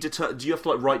predetermine? Do you have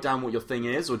to write down what your thing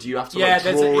is, or do you have to draw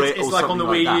it? It's like on the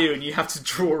Wii U, and you have to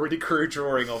draw a really crude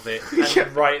drawing of it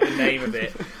and write the name of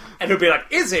it, and it'll be like,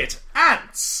 is it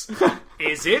ants?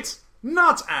 Is it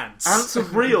not ants? Ants are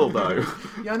real though.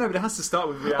 Yeah, I know, but it has to start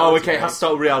with reality. Oh, okay. It has to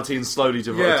start with reality and slowly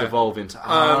devolve into.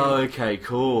 Okay,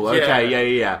 cool.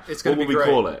 Okay, yeah. It's going to be great.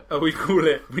 What would we call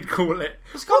it? Oh, we'd call it.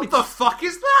 What the fuck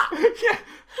is that? Yeah.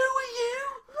 Who are you?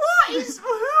 What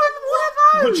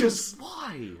are those?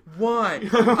 Why?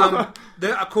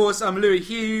 Of course, Louis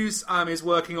Hughes is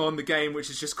working on the game which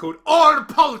is just called On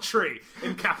Poultry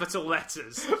in capital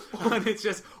letters, and it's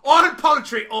just On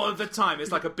Poultry all the time.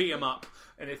 It's like a beat 'em up.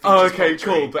 Okay,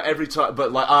 cool. But every time,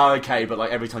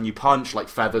 every time you punch, like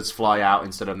feathers fly out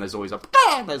instead of there's always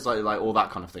there's like all that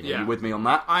kind of thing. Yeah. Are you with me on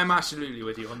that? I'm absolutely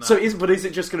with you on that. So, is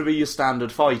it just going to be your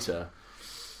standard fighter?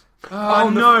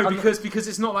 Because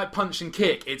it's not like punch and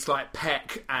kick. It's like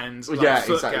peck and foot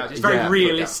gouge. It's very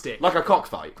realistic, like a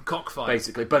cockfight,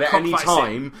 basically. But at any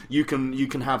time, you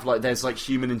can have there's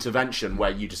human intervention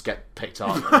where you just get picked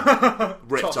up,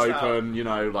 ripped open,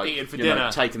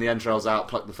 dinner, taking the entrails out,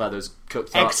 pluck the feathers,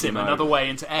 cooked up. Eggs him another way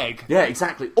into egg. Yeah,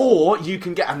 exactly. Or you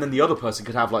can get, and then the other person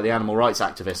could have the animal rights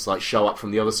activists show up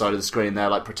from the other side of the screen. They're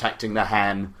protecting the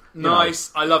hen.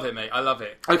 Nice. I love it, mate. I love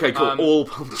it. Okay, cool. All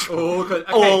poultry. All good.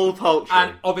 Okay. All poultry.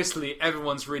 And obviously,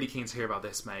 everyone's really keen to hear about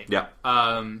this, mate. Yeah.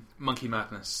 Monkey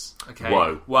Madness. Okay.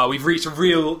 Whoa. Well, we've reached a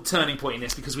real turning point in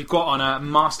this because we've got on a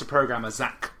master programmer,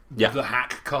 Zach the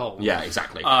Hack Cole. Yeah,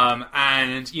 exactly.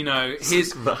 And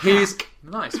his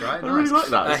nice, right? I really like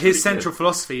that. His central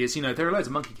philosophy is, there are loads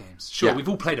of monkey games. Sure, we've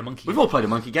all played a monkey game. We've all played a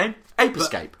monkey game. Ape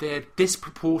Escape. They're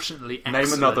disproportionately excellent.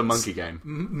 Name another monkey game.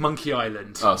 Monkey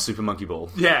Island. Oh, Super Monkey Ball.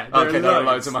 Yeah. There are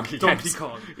loads of monkey Donkey games.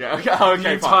 Kong. Yeah. Okay.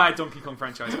 The entire Donkey Kong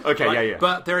franchise. Okay. Right? Yeah.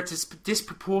 But there are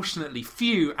disproportionately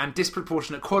few and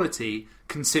disproportionate quality,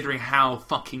 considering how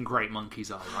fucking great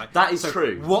monkeys are. Right. That is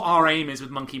true. What our aim is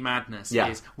with Monkey Madness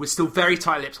is we're still very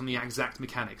tight-lipped on the exact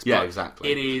mechanics. Yeah. But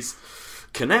exactly. it is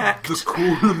Connect.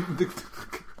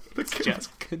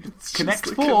 Connect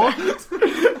 4.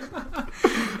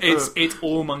 It's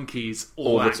all monkeys,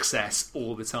 all access,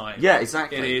 all the time. Yeah,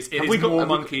 exactly. It is more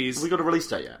monkeys. Have we got a release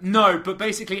date yet? No, but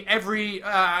basically every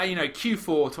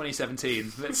Q4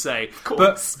 2017, let's say.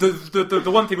 But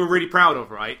the one thing we're really proud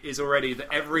of, right, is already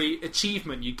that every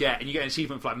achievement you get, and you get an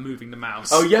achievement for moving the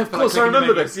mouse. Oh yeah, of course, I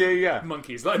remember this. Yeah.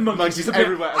 Monkeys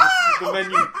everywhere.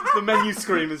 And the menu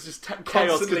screen is just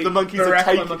chaos because the monkeys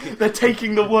they're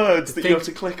taking the words that you have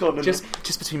to click on. And just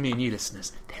between me and you,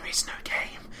 listeners, there is no game.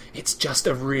 It's just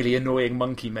a really annoying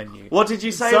monkey menu. What did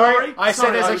you say, Sorry? Laurie? I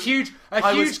said there's a huge game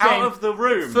out of the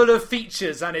room full of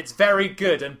features, and it's very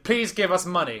good. And please give us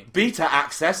money. Beta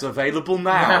access available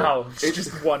now. It's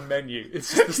just one menu.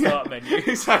 It's just the start menu.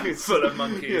 Exactly, it's full of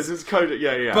monkeys. Yes, it's coded.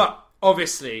 Yeah. But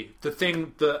obviously, the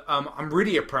thing that I'm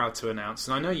really proud to announce,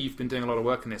 and I know you've been doing a lot of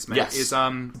work on this, mate, is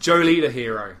Joe Leader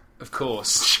Hero. Of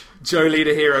course, Joe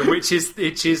Leader Hero, which is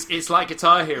it's like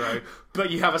Guitar Hero, but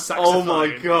you have a saxophone. Oh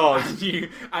my god!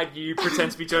 And you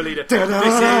pretend to be Joe Leader.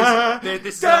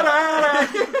 This is a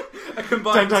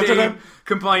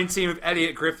combined team of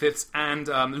Elliot Griffiths and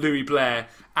Louis Blair.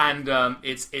 And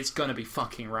it's gonna be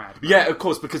fucking rad. Man. Yeah, of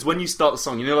course, because when you start the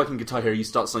song, like in Guitar Hero, you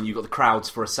start the song, you've got the crowds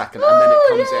for a second, and then it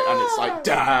comes in, and it's like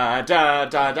da da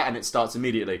da da, and it starts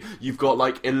immediately. You've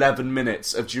got 11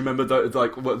 minutes of. Do you remember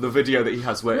the video that he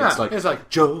has where it's like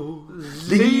Joe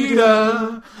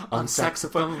Leader on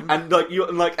saxophone, and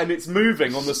and it's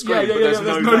moving on the screen, but there's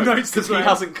no notes because he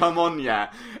hasn't come on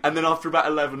yet. And then after about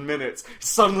 11 minutes,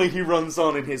 suddenly he runs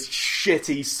on in his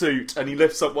shitty suit, and he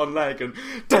lifts up one leg and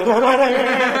da da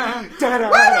da da.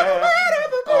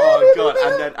 Oh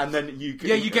God. And then you can...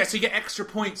 Yeah, you get extra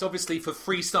points, obviously, for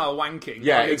freestyle wanking.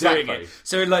 Yeah, exactly. Doing it.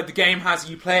 So, like, the game has...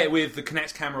 You play it with the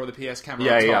Kinect camera or the PS camera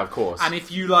Yeah, on top. yeah, of course. And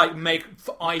if you, like, make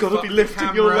eye gotta be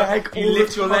lifting your leg you all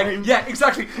lift the your time. leg. Yeah,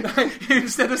 exactly.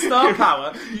 Instead of star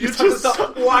power, you just have to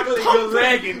start waggling your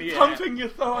leg in the air. Pumping your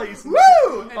thighs.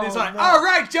 Woo! And it's like, all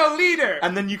right, Joe Leader!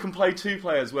 And then you can play 2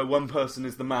 players where one person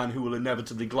is the man who will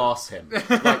inevitably glass him,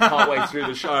 like partway through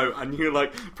the show, and you're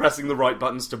like pressing the right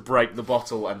buttons to break the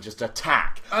bottle and just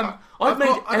attack. I've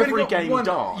made every game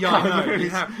dark. Yeah, I know. You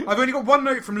have. I've only got one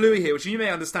note from Louis here, which you may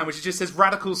understand, which just says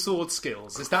radical sword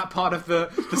skills. Is that part of the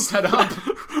setup?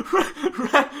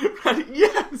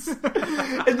 Yes.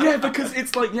 And yeah, because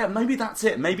it's like, maybe that's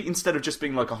it. Maybe instead of just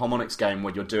being like a harmonics game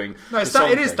where you're doing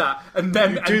it is that. And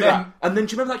then do you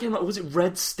remember that game? Like, was it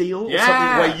Red Steel or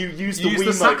something where you use the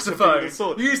Wiimote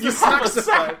saxophone? Use the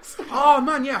saxophone. Oh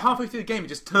man, yeah. Halfway through the game, it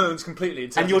just turns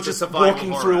completely. And you're just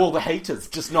walking through all the haters,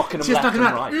 just knocking them left and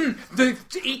right.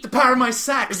 Eat the power of my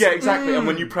sax. Yeah, exactly. And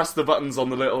when you press the buttons on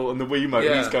the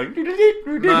Wiimote, he's going.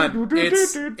 Man,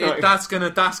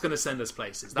 that's gonna send us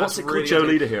places. That's What's it called? Joe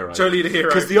Leader Hero. Joe Leader Hero.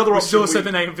 Because the other option is also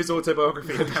the name of his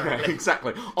autobiography. Apparently.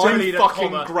 Exactly. I'm Leader,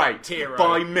 fucking great. Hero.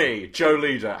 By me, Joe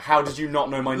Leader. How did you not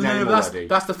know my name already?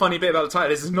 That's the funny bit about the title.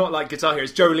 This is not like Guitar Hero.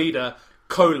 It's Joe Leader,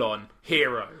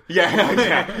 Hero.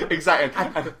 Yeah, exactly.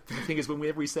 And the thing is,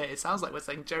 whenever we say it, it sounds like we're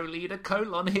saying Joe Leader,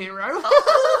 Hero.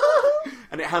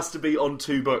 And it has to be on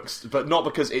 2 books, but not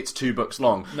because it's 2 books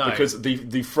long. No. Because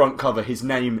the front cover, his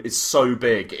name is so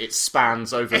big, it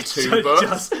spans over 2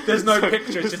 books. There's no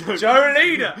picture, it's just Joe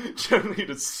Leader. Joe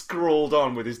Leader scrawled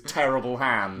on with his terrible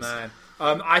hands. Man.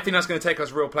 I think that's going to take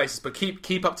us real places, but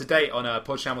keep up to date on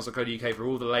podshambles.co.uk for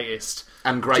all the latest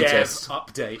and greatest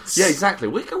updates. Yeah, exactly.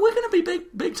 We're going to be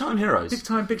big time heroes. Big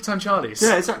time Charlies.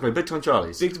 Yeah, exactly. Big time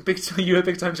Charlies. You a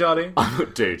big time Charlie?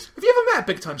 Dude. Have you ever met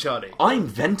Big Time Charlie? I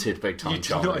invented Big Time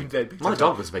Charlie. You did not invent Big Time My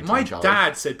dog was Big Time Charlie. My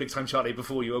dad said Big Time Charlie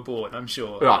before you were born, I'm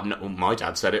sure. No, my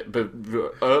dad said it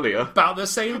earlier. About the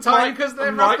same time, because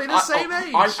they're roughly the same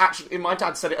age. My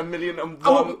dad said it 1,000,001.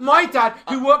 Oh, my dad,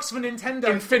 who works for Nintendo,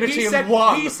 Infinity and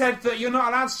One. He said that you're not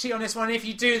allowed to cheat on this one. If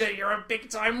you do that, you're a big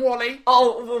time Wally.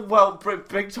 Oh, well,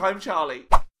 Big Time Charlie.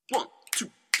 1, 2,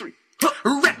 3.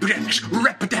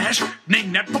 Rapidash,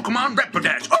 name that Pokemon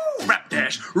Rapidash. Oh,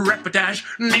 Rapidash,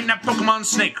 name that Pokemon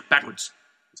Snake. Backwards.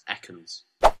 It's Ekans.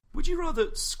 Would you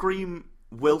rather scream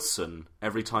Wilson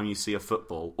every time you see a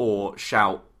football, or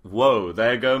shout, "Whoa,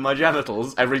 there go my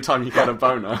genitals," every time you get a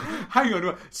boner? Hang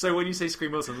on, so when you say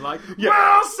scream Wilson, like,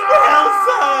 Wilson!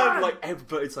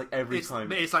 But it's like every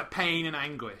time. It's like pain and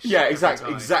anguish. Yeah,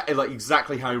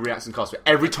 exactly how he reacts in cosplay.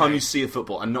 Every time you see a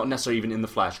football, and not necessarily even in the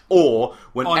flesh, or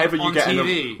whenever you get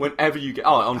TV. Whenever you get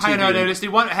on TV. No, let's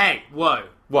do one. Hey, whoa.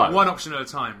 One option at a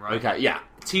time, right? Okay, yeah.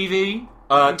 TV.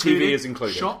 TV is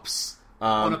included. Shops.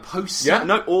 On a poster? Yeah,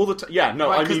 no, all the time. Yeah, no,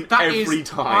 right, I mean every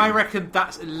time. I reckon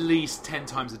that's at least 10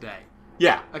 times a day.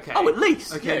 Yeah. Okay. Oh, at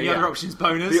least. Okay, yeah, the other option's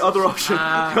bonus. The other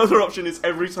option is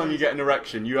every time you get an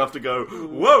erection, you have to go,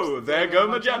 "Whoa, there go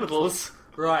my genitals."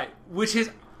 Right, which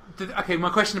is... Okay, my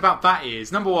question about that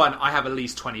is, number one, I have at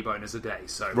least 20 boners a day,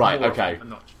 so... Right, okay. I'm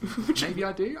not... Maybe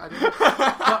I do, I don't know.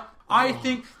 But I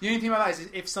think the only thing about that is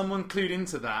if someone clued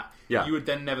into that, you would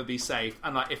then never be safe.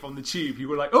 And like, if on the tube you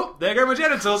were like, "Oh, there go my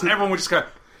genitals," everyone would just go,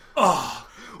 "Oh."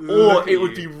 Or it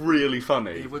would be really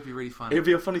funny. It would be really funny. It would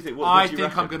be a funny thing. I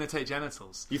think I'm going to take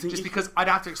genitals. You think? Just because I'd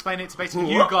have to explain it to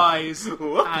basically you guys and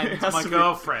my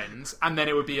girlfriend, and then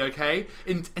it would be okay.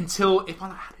 Until if I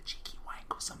had a cheeky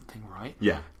wank or something, right?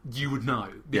 Yeah. You would know.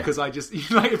 Because I just,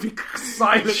 it'd be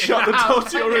silent. Shut the door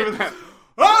to your room and then...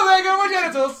 "Oh, there go my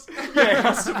genitals!" Yeah, it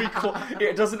has to be.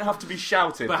 It doesn't have to be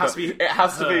shouted, but it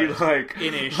has to be like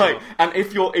in earshot. And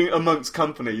if you're amongst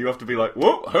company, you have to be like,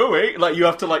 "Whoa, hooey!" Like you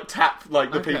have to like tap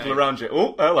like the people around you.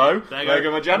 "Oh, hello, there go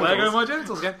my genitals." There go my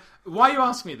genitals again. Why are you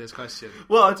asking me this question?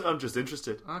 Well, I'm just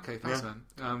interested. Okay, thanks,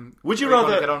 man. Would you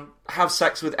rather have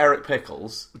sex with Eric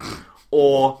Pickles,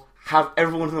 or have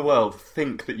everyone in the world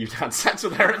think that you'd had sex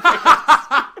with Eric Pickles?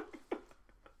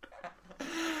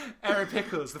 Eric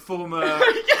Pickles, the former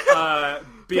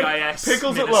BIS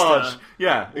Pickles minister. at large.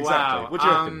 Yeah, exactly. Wow. What do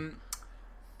you reckon?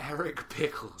 Eric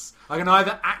Pickles. I can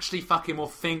either actually fuck him or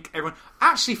think everyone...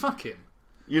 Actually fuck him.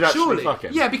 You'd actually fuck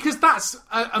him? Yeah, because that's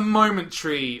a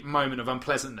momentary moment of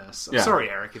unpleasantness. I'm sorry,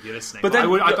 Eric, if you're listening. But then,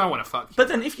 I don't want to fuck you. But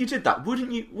then if you did that,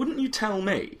 wouldn't you tell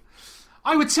me?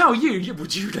 I would tell you.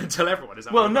 Would you then tell everyone? Is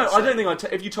that well, no, I don't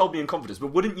think if you told me in confidence, but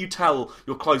wouldn't you tell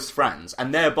your close friends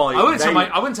and thereby...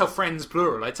 I wouldn't tell friends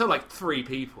plural. I'd tell like 3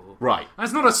 people. Right.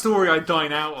 That's not a story I'd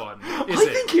dine out on, is it?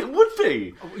 I think it would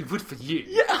be. Oh, it would for you.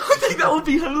 Yeah, I think that would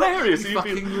be hilarious. You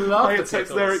fucking love the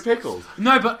pickles. Eric Pickles.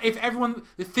 No, but if everyone...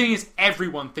 The thing is,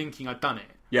 everyone thinking I'd done it.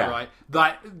 Yeah. Right?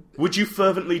 Like, would you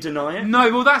fervently deny it?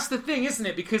 No, well, that's the thing, isn't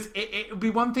it? Because it would be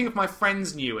one thing if my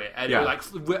friends knew it, and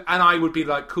and I would be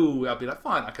like, cool. I'd be like,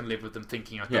 fine, I can live with them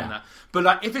thinking I've done that. But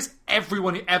like, if it's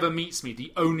everyone who ever meets me,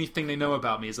 the only thing they know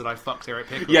about me is that I fucked Eric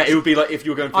Pickles. Yeah, it would be like if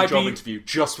you were going for a job interview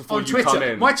just before you Twitter, come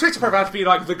in. My Twitter profile would be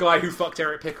like the guy who fucked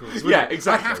Eric Pickles. Yeah,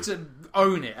 exactly. I have to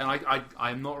own it, and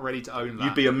I'm not ready to own that.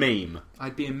 You'd be a meme.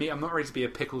 I'd be a meme. I'm not ready to be a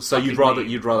pickles. So you'd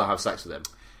rather have sex with him.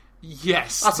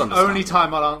 Yes, that's the only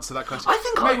time I'll answer that question. I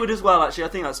think I would as well. Actually, I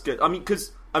think that's good. I mean,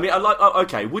 I like.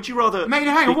 Okay, would you rather? Mate,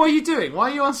 hang on. What are you doing?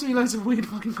 Why are you answering me loads of weird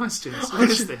fucking questions? What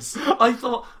is this? I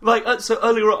thought, so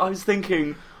earlier on, I was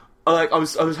thinking, I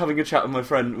was having a chat with my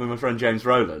friend James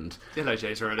Rowland. Hello,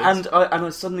 James Rowland. And I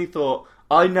suddenly thought,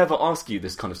 I never ask you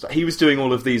this kind of stuff. He was doing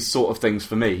all of these sort of things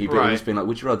for me. He'd always been like,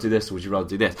 would you rather do this or would you rather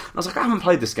do this? And I was like, I haven't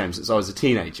played this game since I was a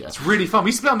teenager. It's really fun. We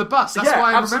used to play on the bus. That's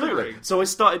why I'm remembering. So I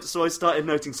started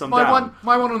noting some down.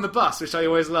 My one on the bus, which I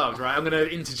always loved, right? I'm going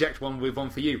to interject one with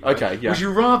one for you. Right? Okay, yeah. Would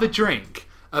you rather drink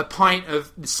a pint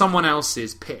of someone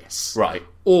else's piss? Right.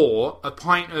 Or a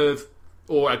pint of,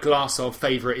 or a glass of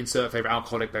insert favourite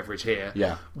alcoholic beverage here.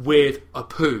 Yeah. With a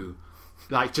poo.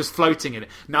 Like, just floating in it.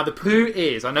 Now, the poo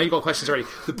is... I know you've got questions already.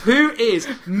 The poo is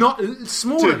not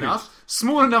small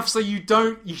enough so you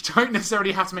don't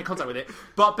necessarily have to make contact with it.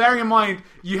 But bearing in mind,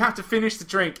 you have to finish the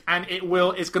drink, and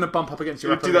it's going to bump up against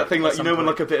your upper lip. Do that thing like, when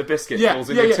like a bit of biscuit falls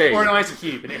in your teeth. Or an ice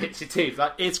cube, and it hits your teeth.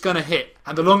 Like, it's going to hit.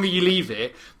 And the longer you leave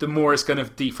it, the more it's going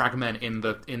to defragment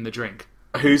in the drink.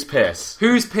 Whose piss?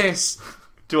 Whose piss...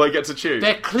 Do I get to choose?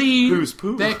 They're clean. Who's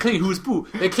poo? They're clean. Who's poo?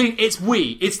 They're clean. It's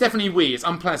wee. It's definitely wee. It's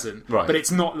unpleasant. Right. But it's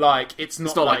not like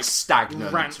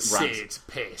stagnant, rancid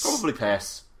piss. Probably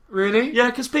piss. Really? Yeah,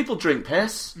 because people drink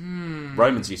piss.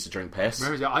 Romans used to drink piss.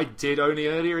 I did only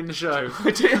earlier in the show.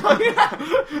 I did.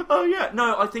 Oh yeah.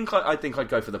 No, I think I'd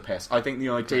go for the piss. I think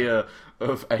the idea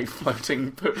of a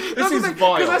floating poo. This is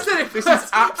vile. This is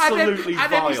absolutely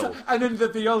vile. And then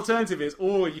the alternative is,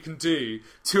 or you can do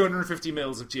 250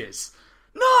 mils of jizz.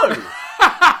 No!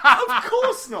 Of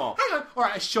course not! Hang on.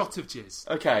 Alright, a shot of jizz.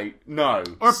 Okay, no.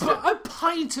 Or a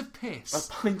pint of piss. A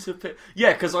pint of piss.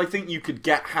 Yeah, because I think you could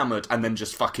get hammered and then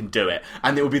just fucking do it.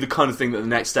 And it would be the kind of thing that the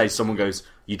next day someone goes,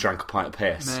 you drank a pint of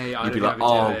piss. Mate, you'd be like,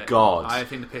 oh god. I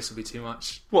think the piss would be too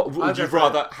much. What, would you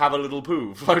rather have a little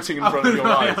poo floating in front of your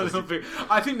eyes?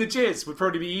 I think the jizz would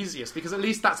probably be easiest, because at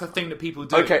least that's a thing that people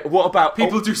do. Okay, what about...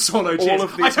 People do swallow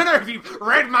jizz. I don't know if you've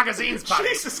read magazines, buddy.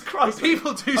 Jesus Christ.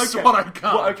 People do swallow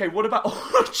cum. What about...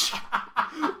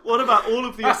 What about all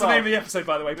of the That's the name of the episode,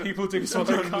 by the way. People do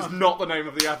swallow cum. That's not the name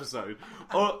of the episode.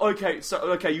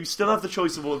 You still have the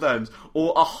choice of all of them.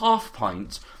 Or a half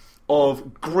pint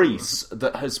of grease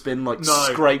that has been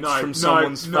scraped from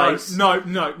someone's face. No.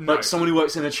 Like someone who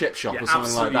works in a chip shop or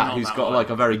something like that, who's got like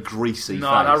a very greasy face.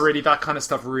 That kind of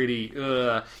stuff really...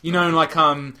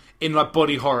 in like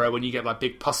body horror, when you get like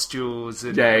big pustules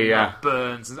and like,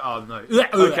 burns and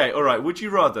Okay, all right. Would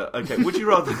you rather? I've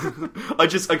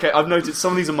noted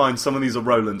some of these are mine, some of these are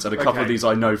Roland's, and a couple of these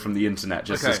I know from the internet,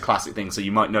 just as classic things. So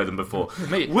you might know them before.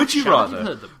 Would you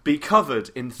rather be covered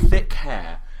in thick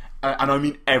hair? And I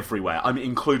mean everywhere. I mean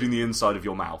including the inside of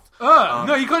your mouth.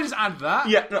 No, you can't just add that.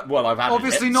 Yeah, well, I've added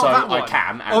obviously it, not so that one. I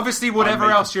can. Obviously,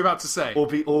 whatever else you're about to say. Or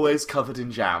be always covered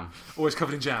in jam. Always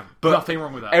covered in jam. But nothing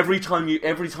wrong with that. Every time you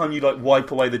like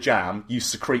wipe away the jam, you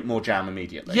secrete more jam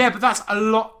immediately. Yeah, but that's a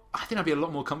lot. I think I'd be a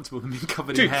lot more comfortable than being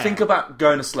covered in hair. Dude, think about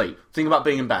going to sleep. Think about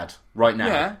being in bed right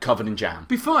now, covered in jam.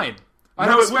 Be fine. I'd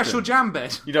have a special jam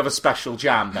bed. You'd have a special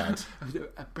jam bed.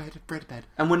 A bread bed.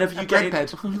 And whenever you get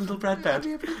a little bread bed.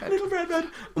 Little bread bed.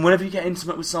 And whenever you get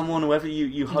intimate with someone, whoever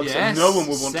you hug, no one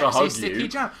would want to hug sticky you.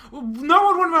 Jam. No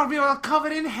one would want to be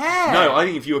covered in hair. No, I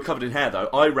think if you were covered in hair, though,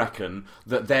 I reckon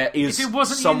that there is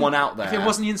someone out there. If it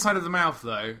wasn't the inside of the mouth,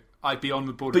 though, I'd be on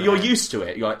the board. But you're used to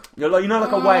it. You're like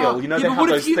a whale. You know they have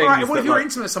those things. What if you're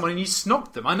intimate with someone and you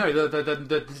snogged them? I know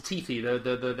the teethy,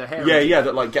 the hair. Yeah,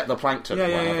 that like get the plankton.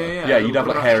 Yeah. You'd have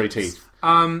like hairy teeth.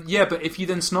 Yeah, but if you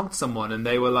then snogged someone and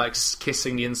they were like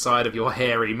kissing the inside of your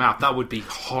hairy mouth, that would be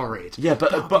horrid. Yeah,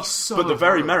 but the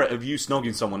very horrid. merit of you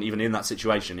snogging someone, even in that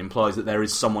situation, implies that there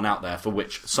is someone out there for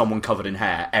which someone covered in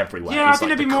hair everywhere. Yeah, I is think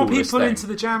like there'd be more people thing. into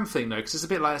the jam thing though, because it's a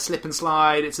bit like a slip and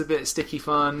slide. It's a bit sticky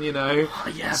fun, you know.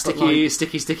 Yeah,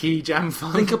 sticky jam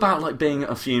fun. Think about like being at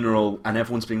a funeral and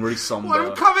everyone's being really somber. Well,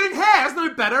 I'm covered in hair. It's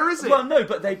no better, is it? Well, no,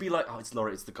 but they'd be like, "Oh, it's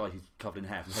Laurie. It's the guy who's covered in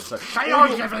hair." So, you're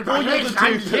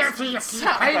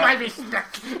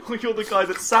the guy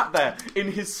that sat there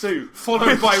in his suit,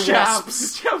 followed by jam.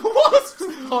 wasps. Yeah, wasps.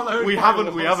 We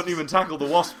haven't even tackled the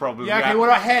wasp problem. Yeah, okay. yet. What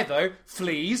about hair though?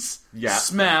 Fleas. Yeah.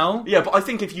 Smell. Yeah, but I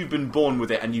think if you've been born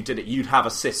with it and you did it, you'd have a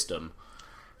system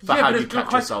for how you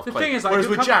catch yourself the clean. thing is, like, whereas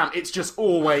with jam, it's just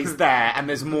always there, and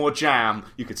there's more jam.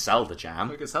 You could sell the jam.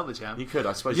 We could sell the jam. You could,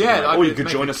 I suppose. Yeah, or you could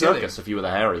join a circus if you were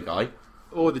the hairy guy.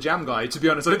 Or the jam guy. To be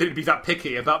honest, I don't think it'd be that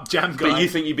picky about jam guy. But you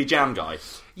think you'd be jam guy?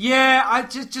 Yeah, I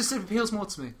just it appeals more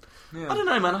to me. Yeah. I don't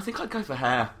know, man. I think I'd go for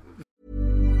hair.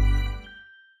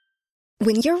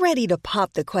 When you're ready to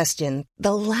pop the question,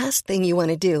 the last thing you want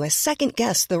to do is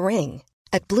second-guess the ring.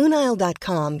 At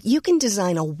BlueNile.com, you can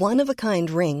design a one-of-a-kind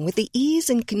ring with the ease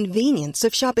and convenience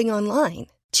of shopping online.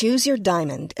 Choose your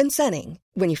diamond and setting.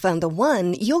 When you find the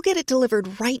one, you'll get it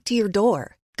delivered right to your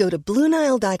door. Go to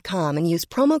BlueNile.com and use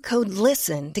promo code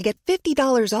LISTEN to get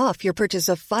 $50 off your purchase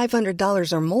of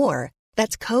 $500 or more.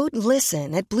 That's code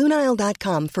LISTEN at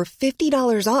BlueNile.com for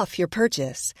 $50 off your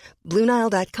purchase.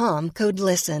 BlueNile.com, code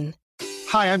LISTEN.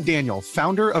 Hi, I'm Daniel,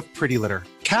 founder of Pretty Litter.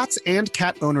 Cats and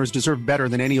cat owners deserve better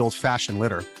than any old-fashioned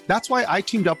litter. That's why I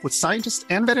teamed up with scientists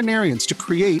and veterinarians to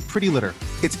create Pretty Litter.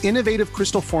 Its innovative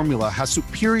crystal formula has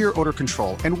superior odor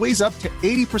control and weighs up to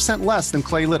 80% less than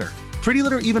clay litter. Pretty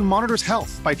Litter even monitors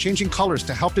health by changing colors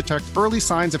to help detect early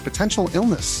signs of potential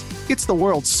illness. It's the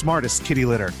world's smartest kitty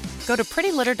litter. Go to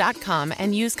prettylitter.com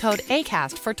and use code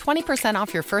ACAST for 20%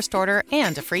 off your first order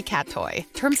and a free cat toy.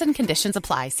 Terms and conditions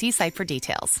apply. See site for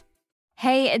details.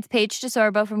 Hey, it's Paige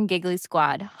DeSorbo from Giggly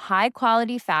Squad. High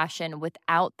quality fashion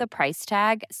without the price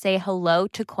tag. Say hello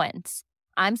to Quince.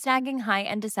 I'm snagging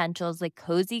high-end essentials like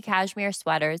cozy cashmere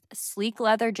sweaters, sleek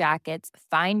leather jackets,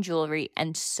 fine jewelry,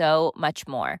 and so much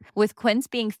more. With Quince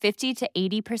being 50 to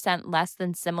 80% less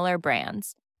than similar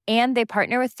brands. And they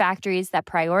partner with factories that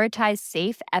prioritize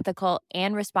safe, ethical,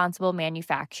 and responsible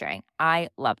manufacturing. I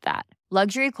love that.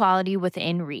 Luxury quality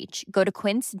within reach. Go to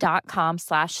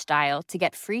quince.com/style to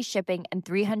get free shipping and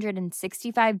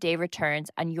 365-day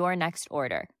returns on your next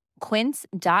order.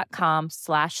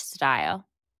 Quince.com/style.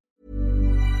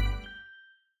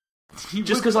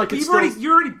 Just because I could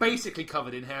you're already basically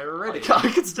covered in hair already.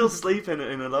 I could still sleep in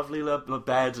a lovely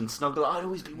bed and snuggle. I'd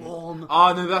always be warm.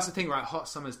 Oh, no, that's the thing, right? Hot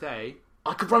summer's day.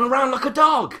 I could run around like a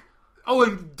dog. Oh,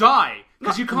 and die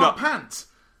because you can't pant.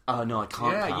 No, I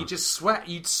can't. Yeah, pant. you just sweat.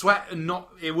 You'd sweat and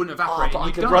it wouldn't evaporate. But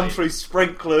I could die. run through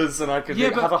sprinklers and I could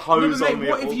have a hose on me.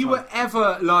 What if you were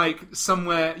ever like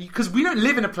somewhere? Because we don't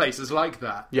live in places like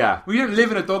that. Yeah, we don't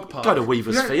live in a dog park. Go to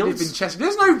Weavers Fields. Live in Chester.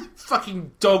 There's no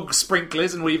fucking dog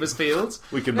sprinklers in Weavers Fields.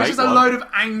 We can There's make just one. a load of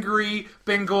angry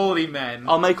Bengali men.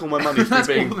 I'll make all my money through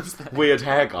being weird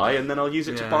hair guy, and then I'll use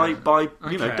it to buy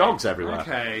dogs everywhere.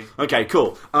 Okay,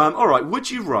 cool. All right. Would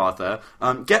you rather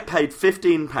get paid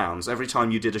 £15 every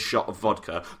time you did a shot of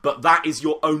vodka, but that is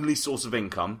your only source of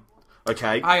income?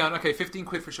 Okay. Hang on. Okay, 15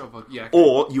 quid for a shot of vodka. Yeah. Okay.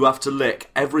 Or you have to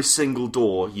lick every single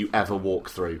door you ever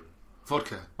walk through.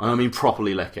 Vodka. I mean,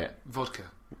 properly lick it. Vodka.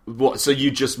 What? So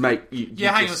you just make?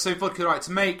 Hang on. So vodka, right?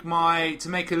 To make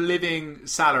a living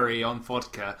salary on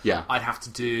vodka, yeah, I'd have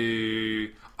to do.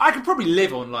 I could probably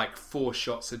live on like 4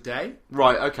 shots a day.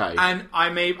 Right. Okay. And I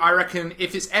reckon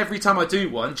if it's every time I do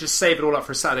one, just save it all up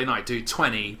for a Saturday night. Do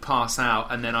 20, pass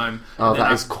out, and then I'm. Oh,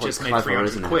 that is quite just clever, made 300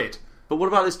 isn't it? quid. But what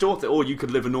about this door thing? Or you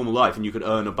could live a normal life and you could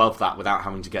earn above that without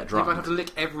having to get drunk. I'd have to lick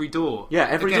every door. Yeah,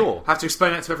 every door. Have to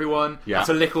explain that to everyone. Yeah. Have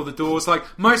to lick all the doors. Like,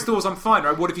 most doors I'm fine,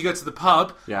 right? What if you go to the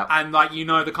pub? Yeah. And, like, you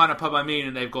know the kind of pub I mean,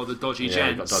 and they've got the dodgy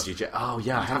gents. Oh,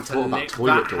 yeah, I haven't thought about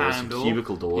toilet doors and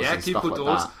cubicle doors and stuff like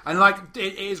that. And, like,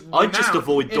 it is renowned. I'd just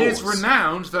avoid doors. It is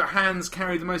renowned that hands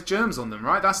carry the most germs on them,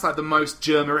 right? That's, like, the most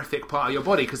germerific part of your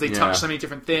body, because they touch so many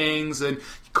different things, and you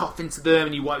cough into them,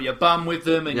 and you wipe your bum with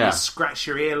them, and you scratch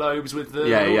your earlobes with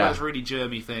them, and all those really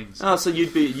germy things. Oh, so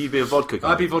you'd be a vodka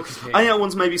guy. I'd be vodka king. I think that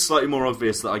one's maybe slightly more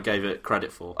obvious that I gave it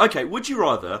credit for. Okay, would you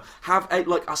rather have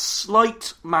a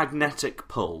slight magnetic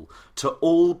pull to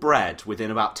all bread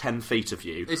within about 10 feet of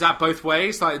you? Is that both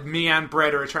ways? Like, me and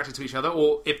bread are attracted to each other?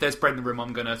 Or if there's bread in the room,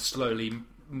 I'm going to slowly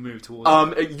move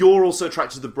towards it. You're also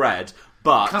attracted to the bread,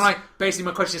 but can I? Basically,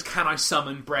 my question is, can I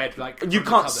summon bread? Like you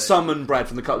can't summon bread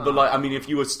from the cupboard, but like I mean, if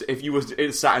you were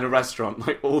sat in a restaurant,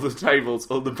 like all the tables,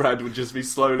 all the bread would just be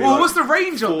slowly. Well, what's the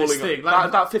range on this thing? Like,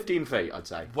 about 15 feet, I'd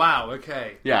say. Wow.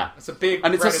 Okay. Yeah, it's a big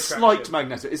and it's a slight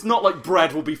magnetic. It's not like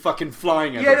bread will be fucking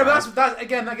flying everywhere. Yeah, no, but that's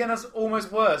again that's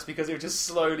almost worse because it would just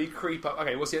slowly creep up.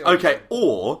 Okay, what's the okay?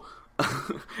 Or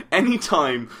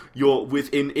anytime you're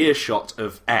within earshot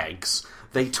of eggs,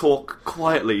 they talk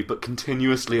quietly but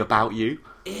continuously about you.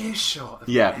 Earshot of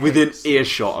eggs? Within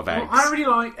earshot of eggs. Well, I don't really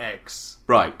like eggs.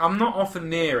 Right. I'm not often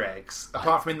near eggs,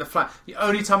 apart from in the flat. The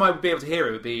only time I would be able to hear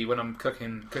it would be when I'm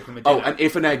cooking with dinner. Oh, and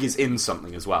if an egg is in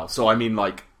something as well. So I mean,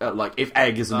 like if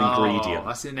egg is an ingredient.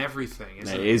 That's in everything,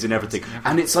 isn't it? It is in everything.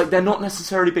 And it's like, they're not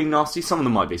necessarily being nasty. Some of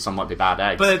them might be. Some might be bad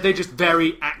eggs. But they're just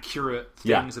very accurate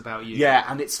things about you. Yeah,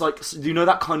 and it's like, you know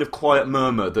that kind of quiet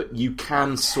murmur that you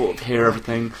can sort of hear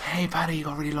everything. Hey, Paddy, you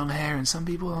got really long hair, and some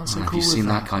people aren't so cool with that. Have you seen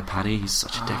that guy, Paddy? He's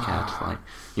such a dickhead. Like,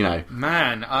 you know.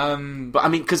 Man, But I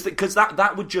mean, because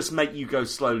that would just make you go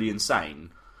slowly insane.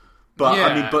 But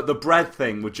I mean, but the bread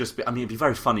thing would just be. I mean, it'd be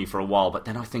very funny for a while, but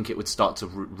then I think it would start to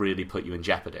really put you in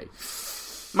jeopardy.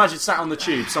 Imagine sat on the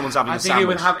tube, someone's having a sandwich.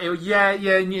 I think it would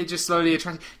have. And you're just slowly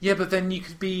attracted. Yeah, but then you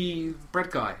could be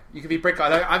bread guy. You could be bread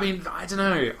guy. I mean, I don't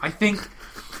know. I think.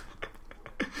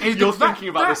 You're thinking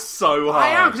about this so hard. I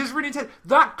am, because it's really intense.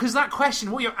 Because that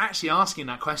question, what you're actually asking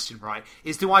that question, right,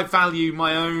 is do I value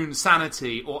my own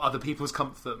sanity or other people's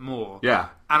comfort more? Yeah.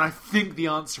 And I think the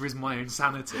answer is my own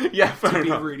sanity. Yeah, fair enough.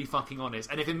 To be really fucking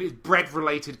honest. And if it's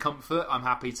bread-related comfort, I'm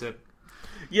happy to...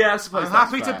 Yeah, I suppose I'm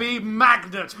happy to be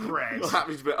magnet bread. You're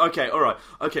happy to be... Okay, alright.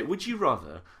 Okay, would you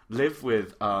rather live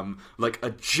with, like,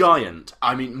 a giant,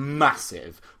 I mean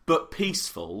massive, but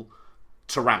peaceful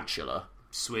tarantula...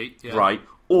 Sweet, yeah. Right?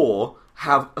 Or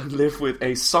live with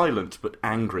a silent but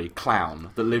angry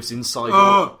clown that lives inside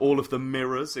all of the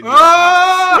mirrors in your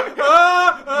house.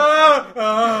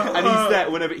 And he's there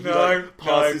whenever he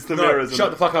passes the mirrors.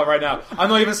 Shut the fuck up right now. I'm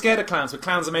not even scared of clowns, but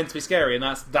clowns are meant to be scary, and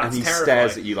that's and he terrifying.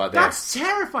 Stares at you like that. That's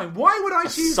terrifying. Why would I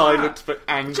choose silent that? but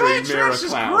angry Giant mirror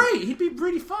tarantula's clown? Great. He'd be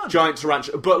really fun. Giant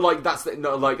tarantula, but like that's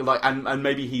and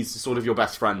maybe he's sort of your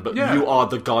best friend, but you are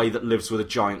the guy that lives with a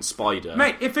giant spider,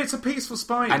 mate. If it's a peaceful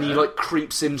spider, and he like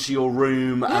creeps into your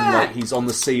room, and like he's on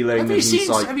the ceiling,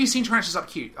 have you seen tarantulas up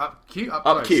cute? Up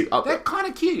close? They're kind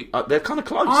of cute. They're kind of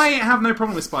close. I have no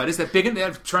problem with spiders. They're big and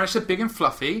tarantulas are big and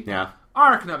fluffy. Yeah,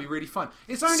 I reckon that'd be really fun.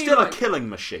 It's only still a killing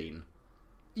machine.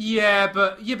 Yeah,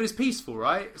 but it's peaceful,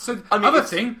 right? So other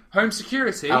thing, home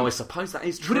security. Oh, I suppose that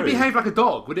is true. Would it behave like a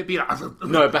dog? Would it be like?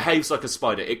 No, it behaves like a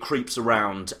spider. It creeps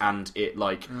around and it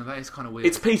like. Oh, that is kind of weird.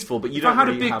 It's peaceful, but you don't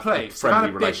really have a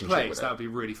friendly relationship with it. That would be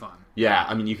really fun. Yeah,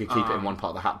 I mean, you could keep it in one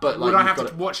part of the house, but like, would I have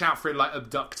to watch out for it like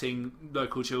abducting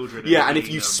local children? Yeah, and if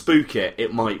you spook it,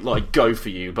 it might like go for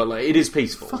you. But like, it is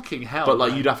peaceful. Fucking hell! But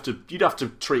like, you'd have to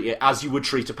treat it as you would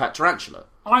treat a pet tarantula.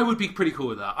 I would be pretty cool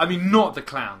with that. I mean, not the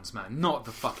clowns, man. Not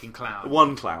the fucking clown.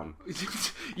 One clown.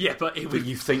 Yeah, but it would... That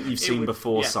you think you've seen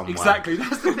before somewhere. Exactly,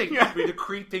 that's the thing. With a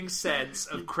creeping sense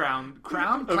of clown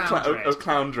dread. Of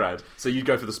clown dread. So you'd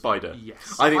go for the spider.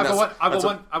 Yes. I think I've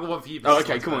got one for you. Oh,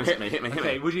 okay, come on, hit me.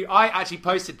 Okay, would you... I actually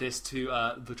posted this to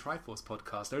the Triforce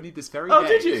podcast only this very day. Oh,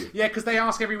 did you? Yeah, because they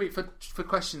ask every week for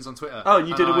questions on Twitter. Oh,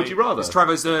 you did a Would You Rather? It's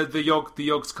Triforce, the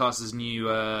Yogscast's new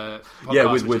podcast.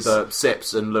 Yeah, with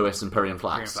Sips and Lewis and Perion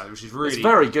Flax. Which is really... It's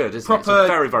very good, isn't it? It's a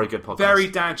very, very good podcast. Very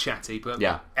dad chatty, but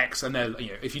excellent.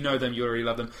 If you know them, you'll really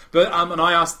love them. But and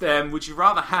I asked them, would you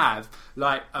rather have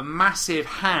like a massive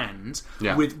hand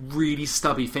with really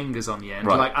stubby fingers on the end?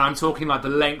 Right. Like I'm talking like the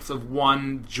length of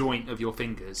one joint of your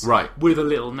fingers, right, with a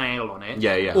little nail on it.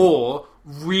 Yeah. Or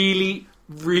really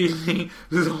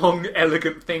long,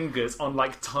 elegant fingers on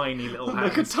like tiny little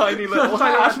hands. Like a tiny little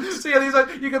hand. So yeah,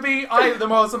 these you could be either the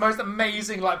most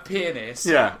amazing like pianist,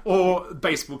 or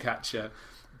baseball catcher.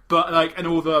 But like, and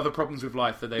all the other problems with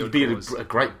life that they would cause. You'd be a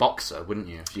great boxer, wouldn't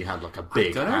you? If you had like a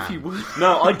big. I don't know if you would.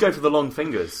 No, I'd go for the long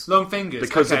fingers. Long fingers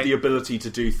because of the ability to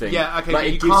do things. Yeah, okay. Like,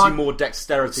 it gives you more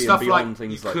dexterity and beyond like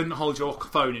things. You couldn't hold your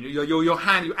phone in your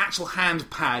hand. Your actual hand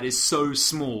pad is so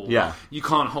small. Yeah, you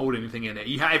can't hold anything in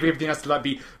it. Everything has to like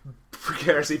be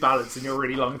precariously balanced in your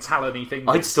really long talony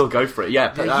fingers. I'd still go for it.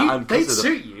 Yeah, they'd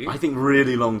suit you. I think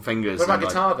really long fingers. What about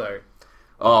guitar though?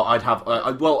 Oh, I'd have.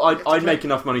 I'd make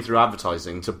enough money through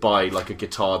advertising to buy like a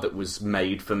guitar that was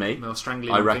made for me. Well,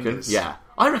 strangling I reckon. fingers. Yeah,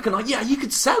 I reckon. You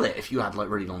could sell it if you had like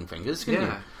really long fingers. Couldn't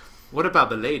you? What about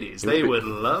the ladies? They would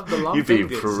love the long You'd be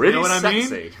fingers. pretty You know what I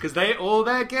sexy. mean? Because all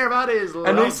they care about is love.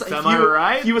 And also, Am I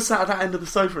right? if you were sat at that end of the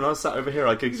sofa and I was sat over here,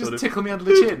 I could just tickle me under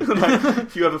the chin.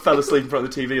 If you ever fell asleep in front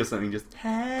of the TV or something, just...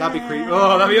 That'd be creepy.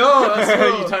 Oh, that'd be... Oh, that's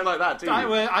cool. You don't like that, do you?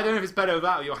 I don't know if it's better with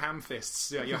that or your ham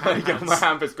fists. Yeah, your ham hands. My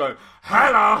hand fist going,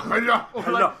 hello.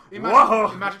 Like,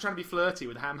 imagine trying to be flirty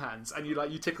with ham hands and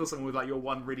you tickle someone with like your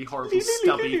one really horrible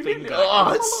stubby finger.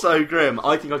 Oh, it's so grim.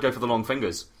 I think I'd go for the long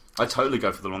fingers. I'd totally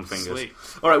go for the long fingers. Sweet.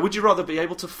 Alright, would you rather be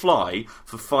able to fly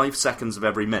for 5 seconds of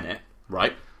every minute,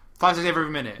 right? 5 seconds every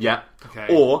minute? Yeah.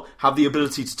 Okay. Or have the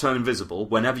ability to turn invisible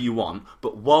whenever you want,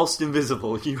 but whilst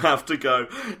invisible, you have to go,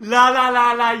 la la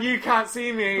la la, you can't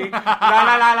see me. La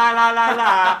la la la la la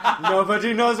la.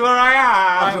 Nobody knows where I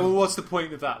am. Right, well, what's the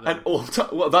point of that then? And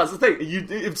well, that's the thing.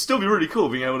 It'd still be really cool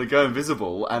being able to go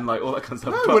invisible and like all that kind of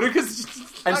stuff. No, because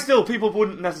still, people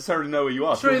wouldn't necessarily know where you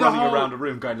are. You're running around a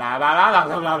room going la la la la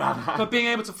la la la. But being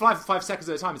able to fly for 5 seconds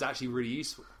at a time is actually really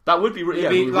useful. That would be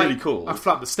really cool. I could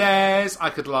fly up the stairs.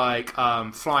 I could fly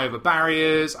over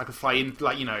barriers. I could fly in,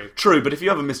 True, but if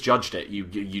you ever misjudged it,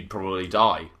 you'd probably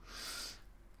die.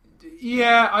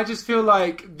 Yeah, I just feel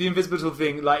like the invisible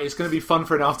thing, it's going to be fun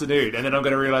for an afternoon, and then I'm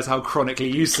going to realise how chronically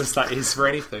useless that is for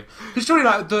anything. Because surely,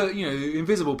 the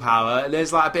invisible power,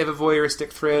 there's a bit of a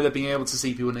voyeuristic thrill of being able to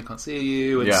see people when they can't see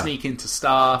you and sneak into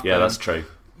stuff. Yeah, that's true.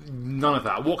 None of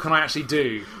that. What can I actually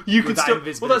do? You could still.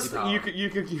 Power? You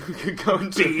could go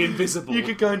into be invisible. You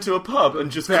could go into a pub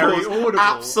and just cause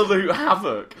absolute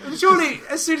havoc. Surely,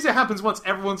 as soon as it happens once,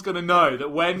 everyone's going to know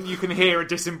that when you can hear a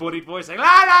disembodied voice saying "la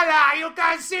la la," you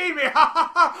can't see me.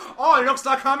 Oh, it looks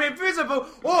like I'm invisible.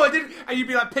 Oh, it didn't. And you'd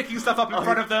be picking stuff up in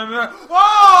front of them.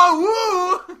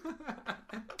 Oh, woo!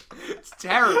 It's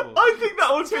terrible. I think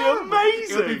that would be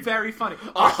amazing. It would be very funny.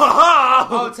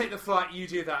 I'll take the flight. You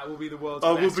do that. We'll be the world's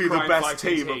best. We'll be the best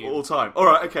team of all time. All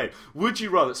right, okay. Would you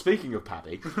rather? Speaking of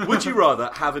Paddy, would you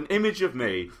rather have an image of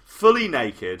me fully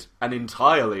naked and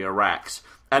entirely erect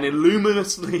and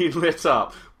illuminously lit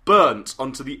up, burnt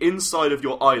onto the inside of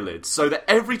your eyelids, so that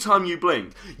every time you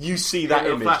blink, you see that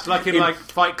image, flash, like in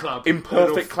Fight Club, in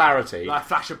perfect clarity, like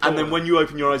flash of and then when you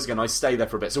open your eyes again, I stay there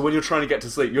for a bit. So when you're trying to get to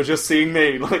sleep, you're just seeing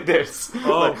me like this.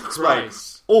 Oh,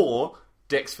 Christ! Or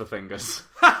dicks for fingers.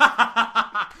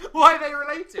 Why are they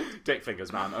related? Dick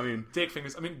fingers, man. Dick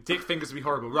fingers. Dick fingers would be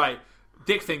horrible, right?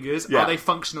 Dick fingers. Yeah. Are they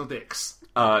functional dicks?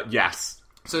 Yes.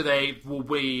 So they will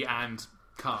wee and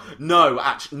come. No,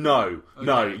 actually, no, okay.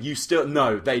 No. You still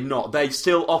they're not. They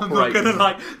still operate. I'm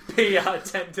not gonna pee out of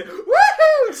 10 to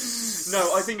woohoo.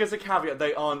 No, I think as a caveat,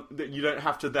 they aren't. That you don't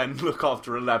have to then look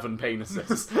after 11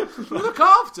 penises. Look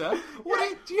after?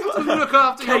 What do you have to look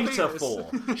after? Cater your penis?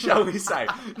 For, shall we say?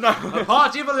 No, a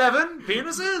party of 11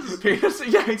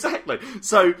 penises. Yeah, exactly.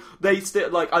 So they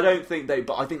still I don't think they,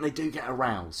 but I think they do get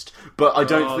aroused. But I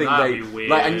don't think they. Be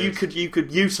weird. And you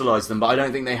could utilise them, but I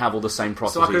don't think they have all the same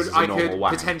processes as a normal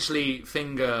wang. Potentially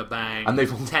finger bang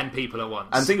and 10 people at once.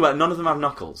 And think about it, none of them have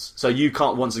knuckles, so you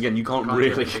can't. Once again, you can't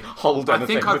really hold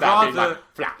anything. I think without being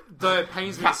flap. Though it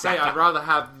pains me to say, I'd rather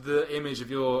have the image of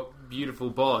your beautiful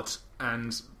bod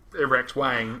and erect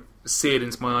wang seared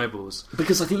into my eyeballs.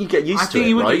 Because I think you get used to it, I think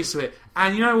you would right? get used to it.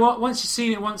 And you know what? Once you've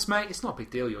seen it once, mate, it's not a big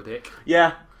deal, your dick.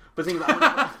 Yeah, but think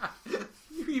about it.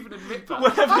 You even admit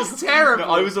that. That's terrible.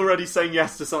 No, I was already saying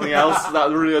yes to something else.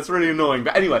 That's really annoying.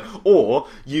 But anyway, or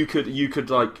you could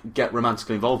get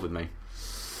romantically involved with me.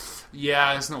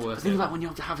 Yeah, it's not worth it. Think about when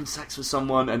you're having sex with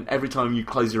someone and every time you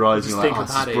close your eyes, you're like, oh,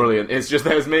 this is brilliant. It's just,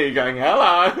 there's me going,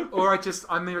 hello. Or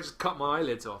I may just cut my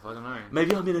eyelids off, I don't know.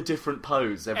 Maybe I'm in a different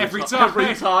pose every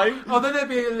time. time. Oh, then there'd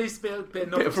be at least a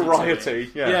bit of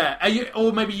variety. Yeah.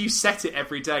 Or maybe you set it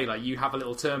every day, you have a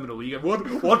little terminal where you go,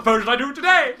 what pose did I do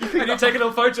today? And you take a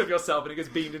little photo of yourself and it gets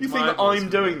beamed into my eyeballs. You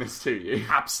think that I'm doing this to you?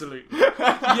 Absolutely.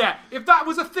 Yeah, if that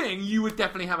was a thing, you would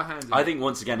definitely have a hand in it. I think,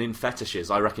 once again, in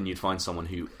fetishes, I reckon you'd find someone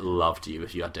who loved you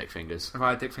if you had dick fingers. If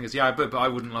I had dick fingers, yeah, but I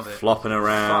wouldn't love it. Flopping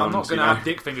around. But I'm not going to have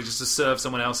dick fingers just to serve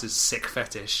someone else's sick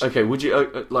fetish. Okay, would you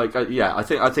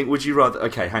I think would you rather?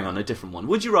 Okay, hang on, a different one.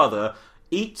 Would you rather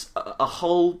eat a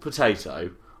whole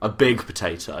potato, a big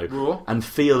potato, raw, and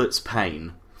feel its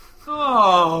pain?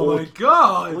 Oh my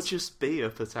god! Or just be a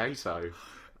potato?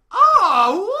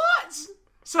 Oh, what?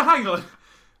 So hang on.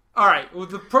 Alright, well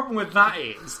the problem with that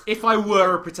is, if I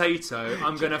were a potato,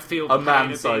 I'm going to feel the a pain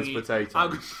man-sized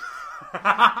potato.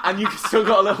 And you've still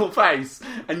got a little face,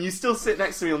 and you still sit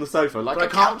next to me on the sofa like a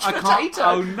couch potato.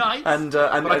 Oh, nice!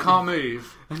 But I can't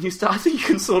move. And you still, I think you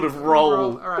can sort of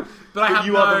roll. All right. But I have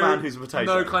you are the man who's a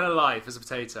potato. No kind of life as a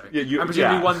potato. Yeah, and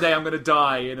presumably one day I'm going to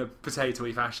die in a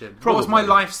potato-y fashion. Probably. What's my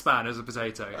lifespan as a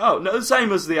potato? Oh, no, the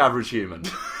same as the average human.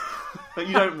 Like,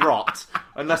 you don't rot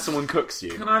unless someone cooks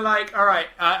you. Can I alright,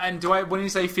 and when you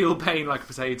say feel pain like a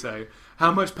potato,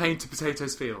 how much pain do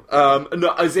potatoes feel?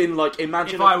 No, as in, like,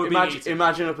 imagine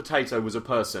a potato was a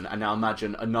person, and now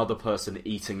imagine another person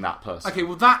eating that person. Okay,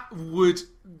 well that would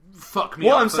fuck me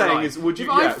up. What I'm saying life. is, would you?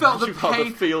 If I felt the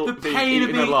pain of being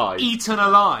eaten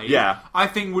alive, I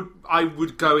think I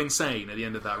would go insane at the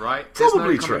end of that, right?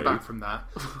 Probably There's no coming true. back from that.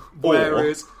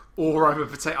 Whereas, or I'm a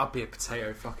potato. I'll be a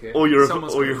potato. Fuck it.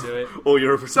 Someone's got to do it. Or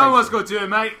you're a potato. Someone's got to do it,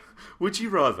 mate. Would you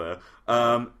rather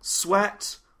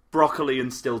sweat, broccoli,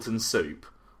 and Stilton soup?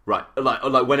 Right,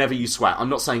 like whenever you sweat. I'm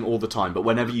not saying all the time, but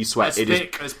whenever you sweat, it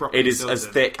is as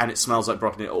thick and it smells like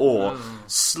broccoli. Or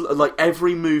like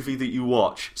every movie that you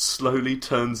watch slowly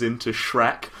turns into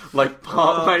Shrek, like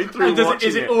partway through. And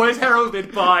is it always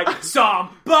heralded by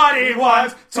somebody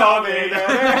once told me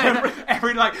that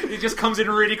every like it just comes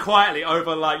in really quietly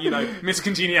over like Miss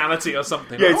Congeniality or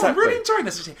something. Yeah, like, exactly. I'm really enjoying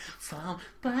this.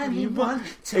 Somebody once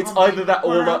told it's either that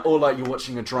or like you're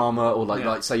watching a drama or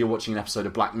like say you're watching an episode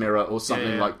of Black Mirror or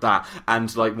something like that,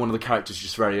 and like one of the characters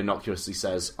just very innocuously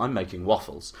says, "I'm making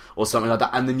waffles" or something like that,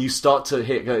 and then you start to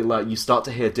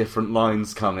hear different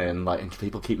lines come in, like, and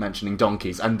people keep mentioning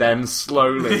donkeys, and then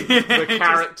slowly the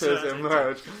characters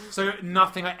emerge. So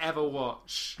nothing I ever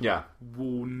watch,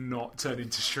 will not turn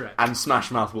into Shrek, and Smash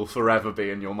Mouth will forever be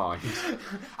in your mind.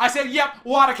 I said, "Yep,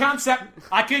 what a concept!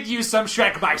 I could use some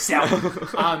Shrek myself."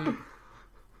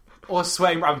 Or I'm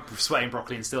sweating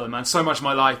broccoli and Stilton, man. So much of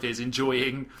my life is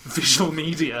enjoying visual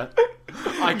media.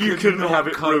 You couldn't have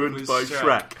it ruined by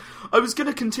Shrek. I was going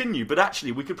to continue, but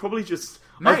actually, we could probably just.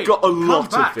 Mate, I've got a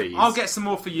lot of these. I'll get some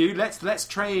more for you. Let's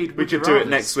trade. We could do it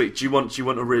next week. Do you want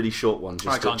a really short one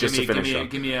just to finish on?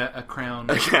 Give me a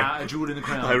crown. Okay. A jewel in the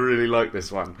crown. I really like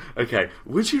this one. Okay,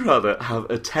 would you rather have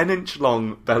a 10-inch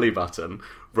long belly button?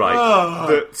 Right,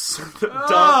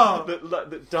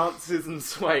 that dances and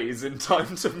sways in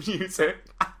time to music,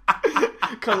 kind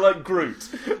of like Groot,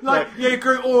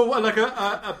 Groot, or like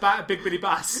a big Billy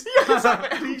Bass. Yeah,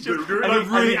 exactly. And he's just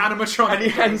really animatronic, and he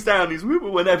hangs down. He's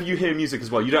whenever you hear music as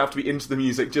well. You don't have to be into the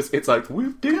music. Just it's like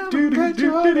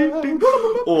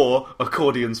or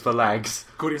accordions for legs.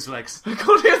 Accordions for legs.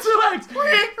 Accordions for legs.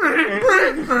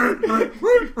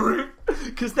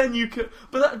 Because then you could,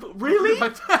 but really?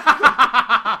 Yeah,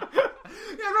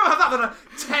 I'd rather have that than a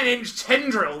 10-inch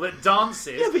tendril that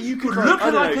dances. Yeah, but you could look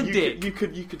like a dick. You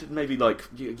could maybe like.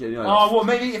 Oh well,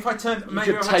 maybe if I turn my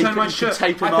shirt,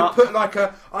 I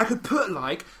could put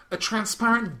like a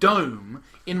transparent dome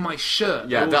in my shirt.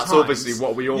 Yeah, that's obviously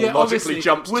what we all logically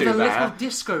jumped to there. With a little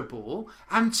disco ball,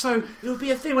 and so it'll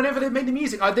be a thing whenever they made the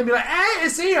music. I'd then be like, "Hey,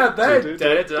 it's here!" But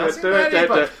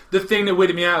the thing that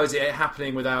weirded me out is it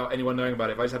happening without anyone knowing about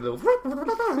it. If I just had a little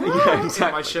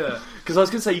in my shirt. Because I was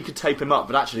going to say you could tape him up,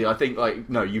 but actually I think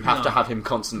you have to have him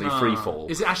constantly free fall.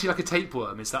 Is it actually like a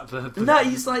tapeworm? Is that the No,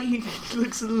 he's like he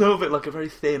looks a little bit like a very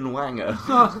thin wanger.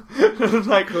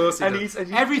 Like, of course,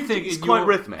 everything is quite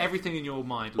rhythmic. Everything in your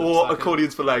mind, or like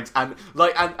accordions for legs, and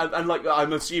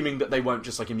I'm assuming that they won't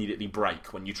just like immediately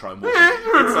break when you try and walk.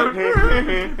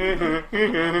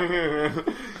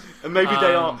 And maybe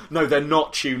they are. No, they're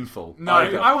not tuneful. No,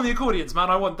 either. I want the accordions, man.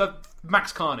 I want the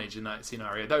Max Carnage in that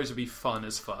scenario. Those would be fun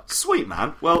as fuck. Sweet,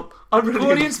 man. Well,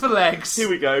 accordions for legs. Here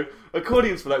we go.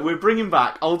 Accordions for legs. We're bringing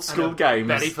back old school games.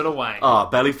 Belly full of wang.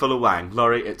 Belly full of wang.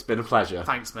 Laurie, it's been a pleasure.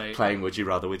 Thanks, mate. Playing Would You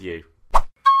Rather with you.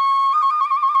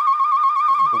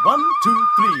 1, 2,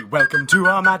 3, welcome to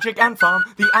our Magic Ant Farm.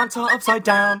 The ants are upside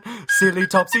down, silly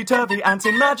topsy-turvy ants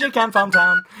in Magic Ant Farm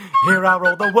Town. Here are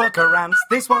all the worker ants,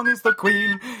 this one is the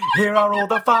queen. Here are all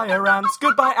the fire ants,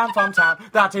 goodbye Ant Farm Town.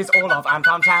 That is all of Ant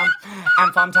Farm Town.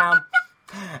 Ant Farm Town,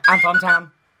 Ant Farm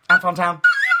Town, Ant Farm Town,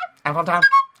 Ant Farm Town,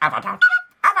 Ant Farm Town, Ant Farm Town,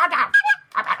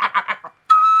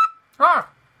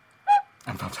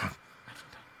 Ant Farm Town.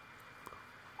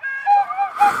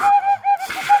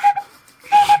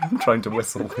 I'm trying to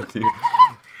whistle with you.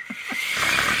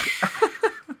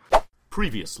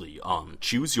 Previously on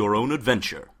Choose Your Own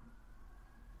Adventure.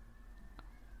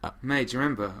 Mate, do you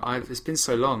remember? It's been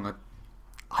so long.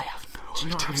 I have no idea. Do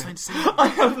you know what I'm saying to say? I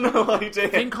have no idea. I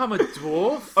think I'm a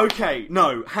dwarf. Okay,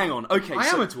 no, hang on. Okay, I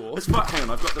am a dwarf. Hang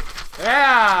on, I've got the...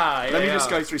 Let me just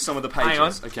go through some of the pages. Hang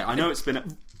on. Okay, I know it's been...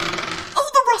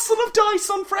 castle of dice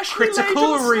on freshly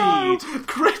Critical read.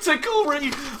 Critical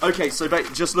read. Okay, so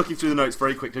just looking through the notes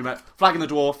very quickly, mate. Flag and the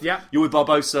Dwarf. Yeah. You're with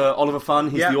Barbossa, Oliver Funn.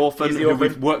 He's the orphan. Who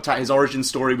we've worked out his origin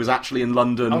story was actually in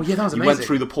London. Oh yeah, that was amazing. He went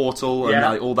through the portal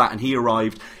and all that, and he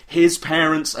arrived. His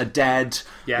parents are dead.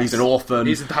 Yes. He's an orphan.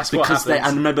 That's what happens.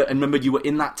 And remember, you were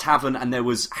in that tavern, and there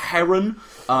was Heron.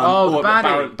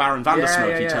 Baron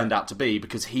Vandersmoke he turned out to be,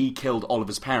 because he killed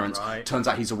Oliver's parents. Right. Turns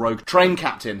out he's a rogue train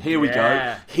captain. Here we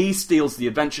go. He steals the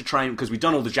adventure train, because we've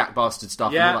done all the Jack Bastard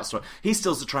stuff and all that stuff. He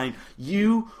steals the train.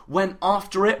 You went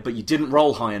after it, but you didn't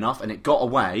roll high enough, and it got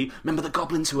away. Remember the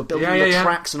goblins who were building the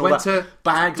tracks and all that?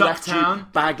 Bag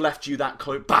left you that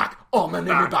clue. Bag. Oh, man,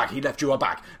 in my bag. He left you a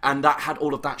bag. And that had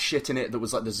all of that shit in it that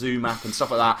was like the zoo map and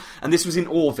stuff like that. And this was in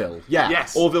Orville. Yeah.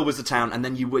 Yes. Orville was the town, and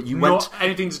then you went... Not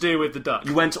anything to do with the duck.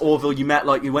 You went to Orville, you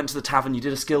went to the tavern, you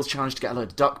did a skills challenge to get a load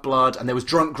of duck blood, and there was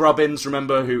Drunk Grubbins,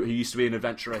 remember, who used to be an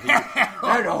adventurer. He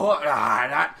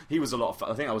was a lot of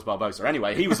fun. I think that was Barbossa.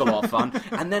 Anyway, he was a lot of fun.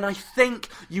 And then I think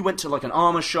you went to like an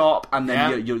armour shop, and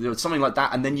then you something like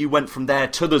that, and then you went from there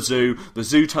to the zoo. The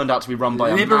zoo turned out to be run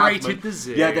by Liberated the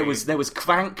zoo. Yeah, there was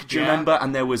Cvank, do you remember?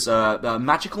 And there was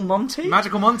Magical Monty.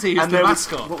 Magical Monty, who's the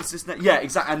mascot. What was his name? Yeah,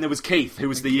 exactly. And there was Keith, who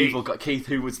was the evil guy. Keith,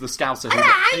 who was the scouser.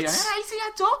 He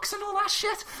had ducks and all that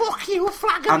shit. Fuck you,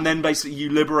 Flagon. And then basically you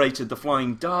liberated the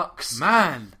flying ducks.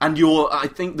 Man. And I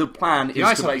think the plan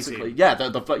is to basically... Yeah,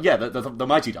 the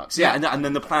Mighty Ducks. Yeah, and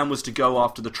then the plan was to go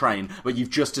after the train, but you've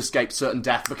just escaped certain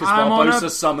death because Barbossa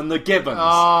summoned the Gibbons.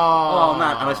 Oh,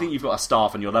 man. And I think you've got a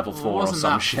staff and you're level 4 or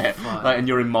some shit. And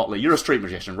you're in Motley. You're a street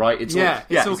magician, right? It's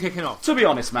all kicking off. To be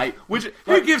honest, mate.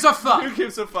 Who gives a fuck? Who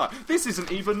gives a fuck? This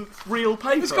isn't even real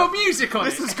paper. It's got music on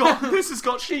it. This has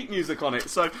got sheet music on it.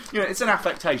 So, it's an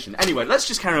affectation. Anyway, let's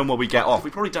just carry on where we get off.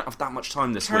 We probably don't have that much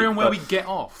time this week. Carry on where we get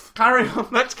off.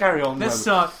 Let's carry on. Let's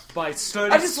start by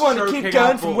slowly. I just want to keep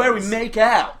going from where we make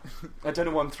out. I don't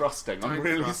know why I'm thrusting. I'm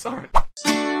really sorry.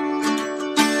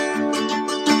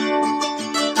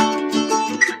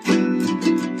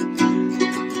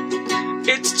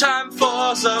 It's time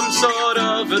for some sort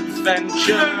of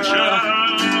adventure.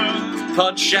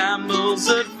 Podshambles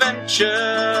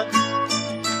adventure.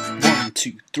 1,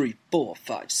 2, 3, 4,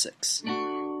 5, 6.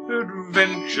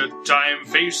 Adventure time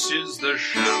faces the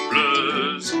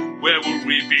Shamblers. Where will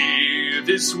we be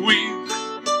this week?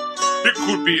 It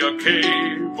could be a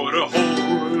cave, or a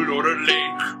hole, or a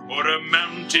lake, or a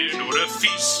mountain, or a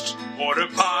feast, or a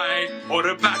pie, or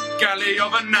a back alley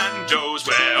of a Nando's.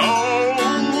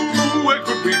 Where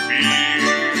could we be?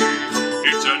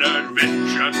 It's an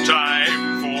adventure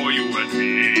time for you and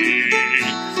me.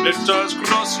 Let us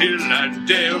cross hill and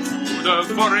dale, through the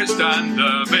forest and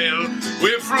the vale,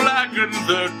 with Flagon,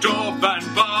 the Dwarf and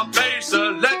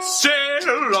Barbossa. Let's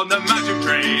sail on the magic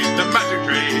train, adventure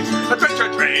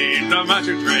train, the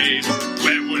magic train.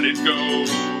 Where will it go?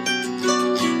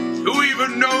 Who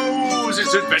even knows?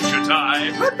 It's adventure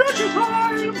time,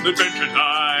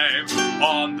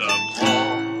 on the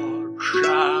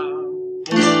Podshambles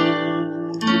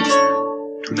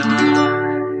tonight.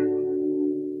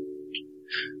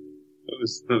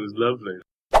 That was lovely.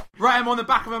 Right, I'm on the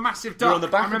back of a massive duck. You're on the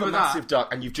back of a massive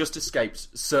duck, and you've just escaped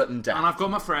certain death. And I've got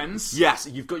my friends. Yes,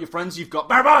 you've got your friends, you've got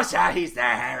Barbossa, he's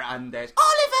there, and there's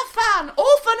Oliver Funn,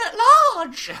 orphan at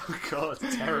large. Oh, God,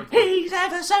 terrible. He's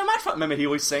ever so much fun. Remember, he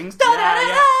always sings.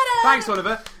 Thanks,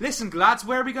 Oliver. Listen, lads,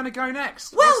 where are we going to go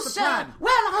next? Well, What's the sir, plan?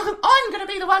 I'm going to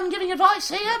be the one giving advice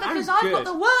here because I've got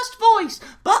the worst voice,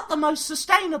 but the most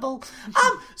sustainable.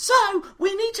 So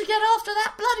we need to get after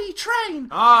that bloody train.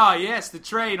 Ah, yes, the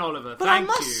train, Oliver. But I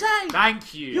must say,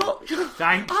 thank you.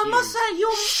 I must say,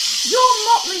 your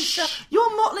Motley, sir,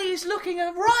 your Motley is looking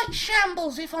a right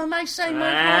shambles, if I may say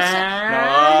myself.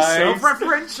 Nice.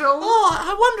 Self-referential. Oh,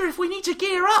 I wonder if we need to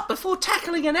gear up before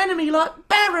tackling an enemy like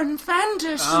Baron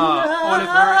Vandersmoke.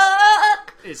 Oliver,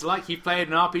 it's like you played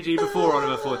an RPG before,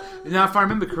 Oliver Ford. Now, if I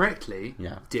remember correctly,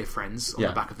 dear friends, on the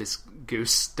back of this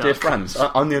goose duck. Dear friends,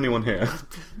 I'm the only one here.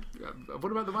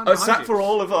 What about the man Is that for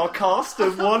all of our cast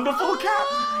of wonderful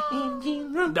cats?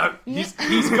 No, he's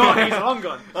gone. He's long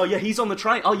gone. Oh yeah, he's on the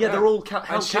train. Oh yeah, they're all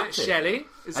held captive. Shelley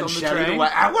is on the Shelley train.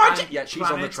 Yeah, she's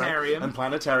on the train. And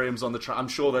Planetarium's on the train. I'm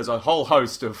sure there's a whole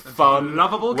host of fun,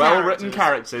 lovable, well-written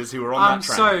characters who are on that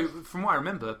train. So, from what I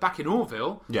remember, back in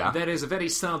Orville, there is a very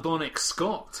sardonic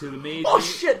Scot who made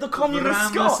the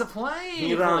communist Scot.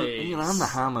 He ran the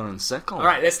hammer and sickle. All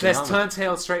right, let's turn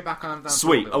tail straight back on down.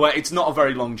 Sweet. Oh, well, it's not a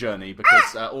very long journey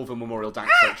because Orville Memorial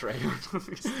Dance Factory.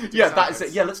 Yeah, that is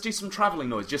it. Yeah, let's do some travelling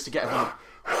noise just to get everyone.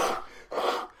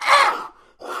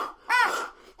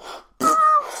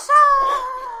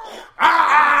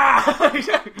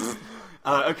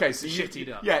 Okay, so shitty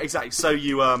duck. Yeah, exactly. So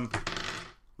you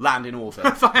land in Orville.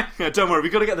 Don't worry,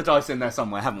 we've got to get the dice in there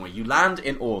somewhere, haven't we? You land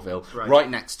in Orville, right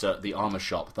next to the armour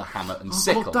shop, the hammer and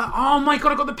sickle. Oh my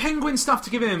god, I got the penguin stuff to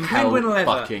give him. Penguin leather.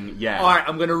 Fucking yeah. Alright,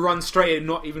 I'm going to run straight in and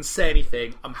not even say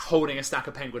anything. I'm holding a stack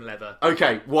of penguin leather.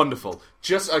 Okay, wonderful.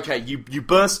 You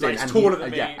burst in. He's taller than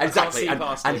me. Yeah, exactly.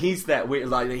 And he's there.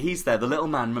 He's there. The little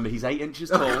man, remember, he's 8 inches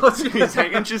tall. He's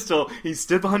 8 inches tall. He's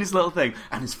stood behind his little thing.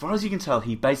 And as far as you can tell,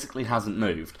 he basically hasn't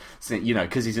moved. So,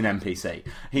 because he's an NPC.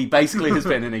 He basically has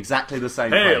been in exactly the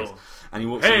same place. And he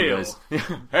walks in and goes,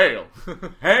 Hail!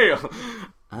 Hail!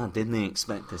 I didn't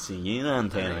expect to see you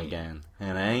around here again.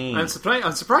 I'm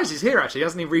surprised he's here, actually.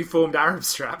 Hasn't he reformed Arab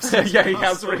straps? Yeah, he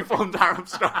has reformed Arab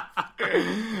straps.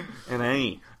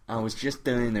 I was just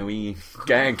doing a wee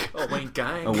gag. A wee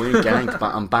gag,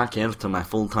 but I'm back here to my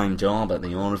full-time job at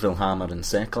the Orville Hammer and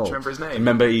Sickle. Do you remember his name?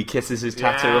 Remember he kisses his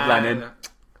tattoo of Lenin?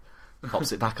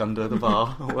 Pops it back under the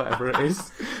bar, or whatever it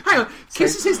is. Hang on,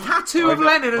 kisses his tattoo of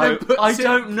Lenin and then puts it I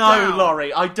don't know, down.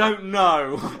 Laurie, I don't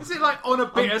know. Is it like on a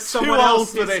bit of someone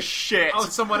else's... else's... too old for this shit. Oh,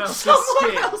 someone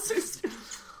else's skin.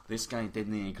 This guy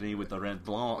didn't agree with the red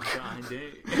block.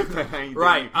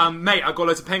 Right, mate, I've got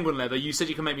loads of penguin leather. You said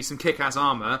you can make me some kick-ass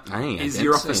armour. Is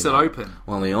your offer still open?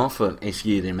 Well, the offer, if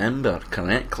you remember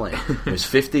correctly, was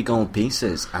 50 gold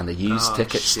pieces and a used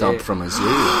ticket stub from a zoo.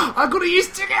 I've got a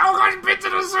used ticket. I've been to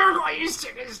the zoo. I've got a used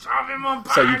ticket stub in my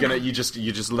bag. So you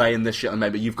just lay in this shit, and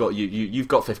maybe you've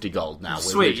got 50 gold now.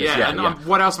 Sweet, yeah.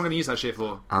 What else am I going to use that shit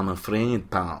for? I'm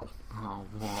afraid, pal. Oh,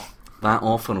 what? That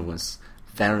offer was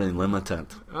very limited.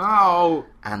 Oh!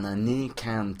 And the knee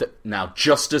can... Now,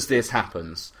 just as this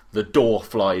happens, the door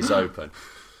flies open.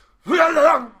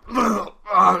 Hello!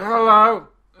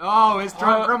 Oh, it's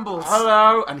Drunk Grumbles.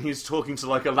 Hello! And he's talking to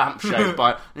like a lampshade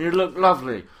by... You look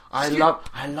lovely. I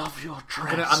love your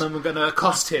dress. And I'm going to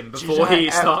accost him before he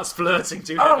starts flirting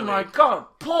too heavily. Oh my god,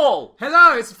 Paul!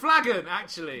 Hello, it's Flagon,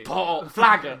 actually. Paul,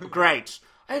 Flagon, great.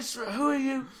 Who are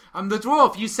you? I'm the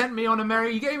dwarf. You sent me on a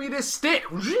merry... You gave me this stick.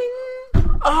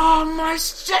 Oh, my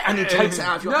stick! And he takes it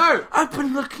out of your... No! I've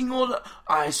been looking all...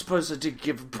 I suppose I did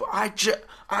give... Hey,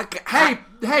 can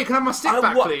I have my stick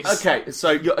back, please? Okay, so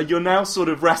you're now sort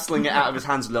of wrestling it out of his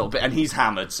hands a little bit, and he's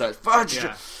hammered, so... Well,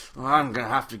 I'm going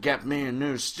to have to get me a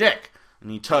new stick.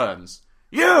 And he turns.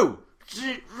 You!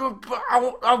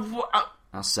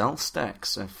 I'll sell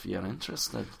sticks if you're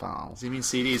interested, pal. Does he mean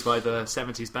CDs by the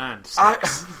 70s band?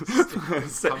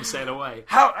 Come sail away.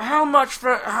 How much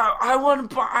for... I want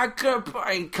to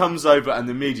buy... He comes over and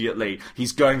immediately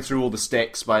he's going through all the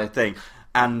sticks by a thing.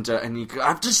 And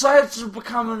I've decided to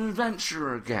become an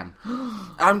adventurer again.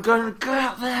 I'm going to go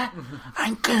out there.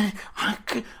 I'm going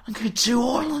to do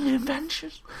all of the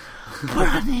adventures. But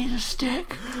I need a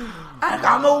stick.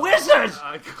 I'm a wizard.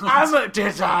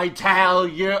 Did I tell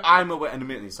you? I'm a wizard. And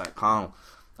immediately he's like, pal,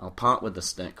 I'll part with the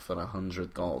stick for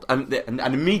 100 gold. And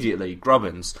immediately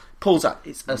Grubbins pulls out.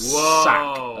 It's a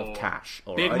sack of cash.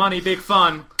 Big money, big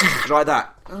fun. Like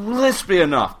that. This be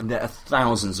enough. And there are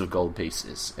thousands of gold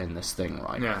pieces in this thing,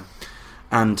 right? Yeah.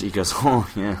 And he goes,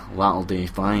 oh yeah, that'll do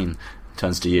fine.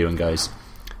 Turns to you and goes,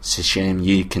 it's a shame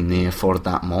you can afford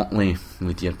that motley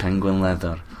with your penguin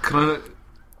leather.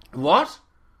 What?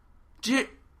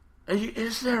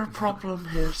 Is there a problem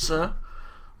here, sir?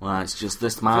 Well, it's just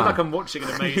this man. I feel like I'm watching an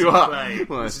amazing play.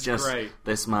 Well, it's just great.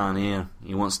 This man here.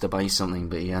 He wants to buy something,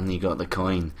 but he hasn't got the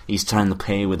coin. He's trying to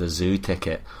pay with a zoo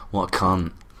ticket. What a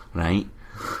cunt, right?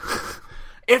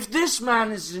 If this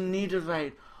man is in need of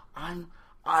aid,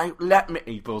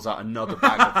 he pulls out another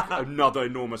another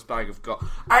enormous bag of gold.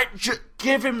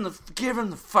 Give him the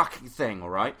fucking thing, all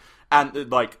right? And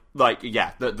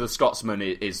the Scotsman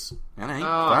is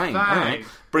fine. Right.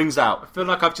 Brings out. I feel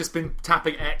like I've just been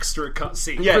tapping extra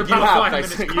cutscenes. Yeah, for about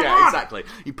 5 minutes. Yeah, exactly.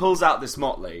 He pulls out this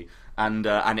motley and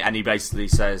he basically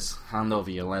says, "Hand over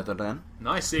your leather, then."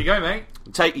 Nice, here you go, mate.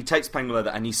 He takes penguin leather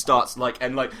and he starts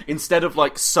instead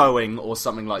of sewing or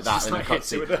something like that in a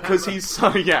cutscene, because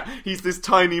he's this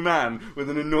tiny man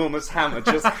with an enormous hammer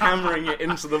just hammering it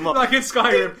into the motley, like in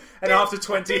Skyrim. And after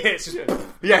 20 hits,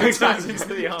 exactly. turns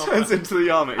into the armour. Turns into the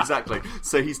armour, exactly.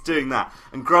 So he's doing that,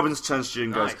 and Grubbins turns to you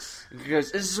and goes,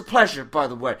 "This is a pleasure, by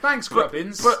the way." Thanks,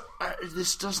 Grubbins. But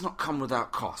this does not come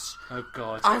without cost. Oh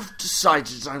God! I've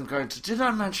decided I'm going to. Did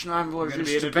I mention I'm going to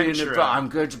be an adventurer? I'm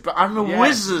going to. I'm a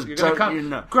wizard. Don't you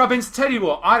know? Grubbins, tell you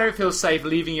what, I don't feel safe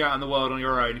leaving you out in the world on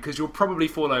your own because you'll probably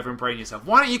fall over and brain yourself.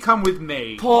 Why don't you come with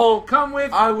me, Paul? Come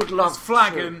with. I would love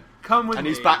Flagon. Come with me. And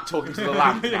me. he's back talking to the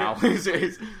lamp now.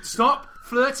 Stop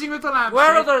flirting with the lamp.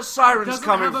 Where are those sirens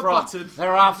coming from? Button.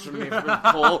 They're after me,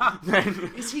 Paul.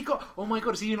 Is he got? Oh my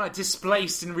God! Is he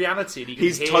displaced in reality?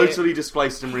 He's totally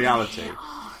displaced in reality.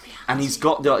 And he's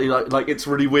got like it's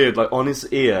really weird. Like on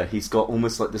his ear, he's got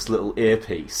almost like this little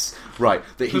earpiece, right?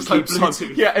 That he keeps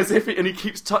as if and he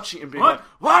keeps touching it and being like,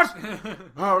 "What?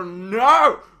 Oh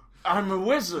no! I'm a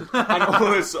wizard," and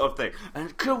all this sort of thing.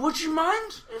 And would you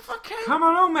mind if I came? Come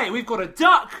along, mate. We've got a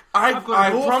duck. I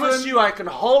promise you, I can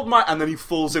hold my. And then he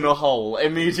falls in a hole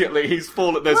immediately. He's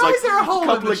fallen. There's Why is there a hole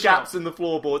couple in of the gaps shop? in the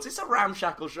floorboards. It's a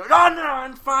ramshackle shop. Oh no,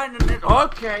 I'm fine.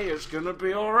 Okay, it's gonna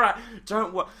be all right.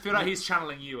 Don't worry. I feel like he's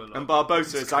channeling you a lot. And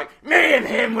Barbossa is like, me and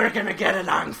him, we're gonna get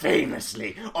along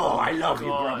famously. Oh, I love you,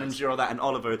 Grub, and all that. And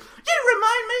Oliver, you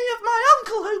remind me of my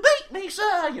uncle who beat me,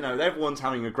 sir. You know, everyone's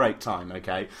having a great time.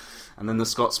 Okay. And then the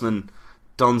Scotsman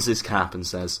dons his cap and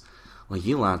says, "Well,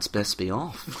 you lads best be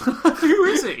off." Who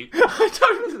is he? I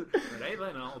don't know.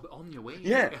 On your way.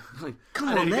 Yeah. Like, come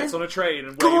on, then he man. gets on a train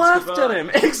and go waves after goodbye. him.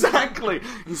 Exactly.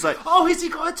 He's like, oh, has he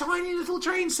got a tiny little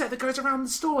train set that goes around the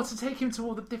store to take him to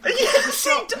all the different... yes,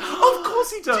 of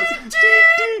course he does.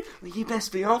 You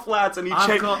best be off, lads. And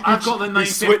I've got the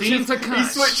 915 to cash.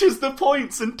 He switches the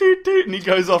points and and he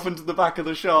goes off into the back of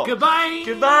the shop. Goodbye,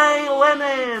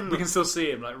 Lenin. We can still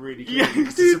see him like really clearly. Yeah,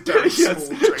 it's a very small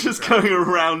train just track. going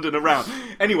around and around.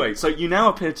 Anyway, so you now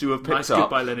appear to have picked nice up.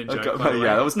 Goodbye Lenin joke, by the way.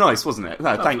 Yeah, that was nice, wasn't it?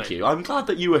 No, thank you. I'm glad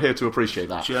that you were here to appreciate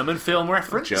that. German film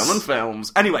reference. German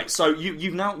films. Anyway, so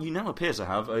you now appear to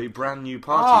have a brand new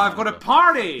party. Oh, I've got a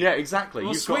party. Yeah, exactly.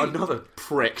 Well, You've sweet. got another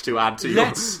prick to add to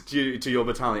your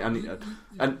battalion,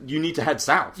 and you need to head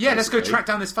south. Yeah, let's go basically. track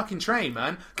down this fucking train,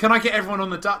 man. Can I get everyone on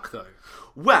the duck though?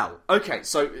 Well, okay,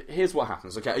 so here's what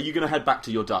happens. Okay, are you going to head back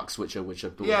to your ducks, which are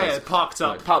parked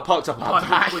up, parked up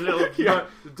back with little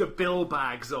the bill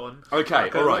bags on? Okay,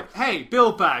 all right. Hey,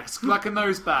 bill bags, like a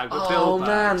nose bag with bill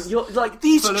bags. Man, you're like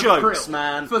these Full of jokes, krill.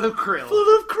 man. Full of krill.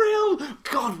 Full of krill.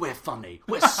 God, we're funny.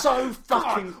 We're so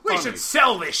fucking funny. We should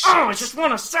sell this shit. Oh, I just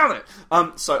want to sell it.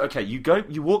 So okay,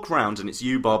 you walk round and it's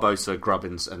you, Barbossa,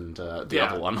 Grubbins, and the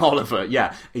other one, Oliver.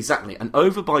 Yeah, exactly. And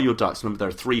over by your ducks, remember there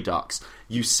are 3 ducks.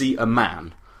 You see a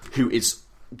man who is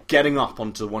getting up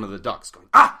onto one of the ducks, going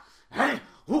hey,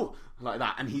 ooh, like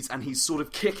that, and he's sort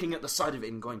of kicking at the side of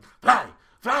it and going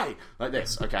fly, like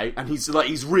this, okay, and he's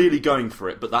really going for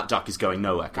it, but that duck is going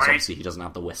nowhere because obviously he doesn't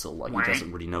have the whistle, like he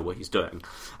doesn't really know what he's doing,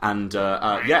 and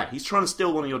he's trying to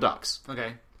steal one of your ducks.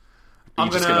 Okay.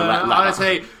 I'm just gonna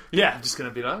say, yeah, I'm just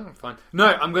gonna be like, oh, fine. No,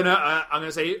 I'm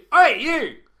gonna say, hey,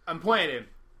 you! I'm pointing at him.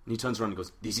 And he turns around and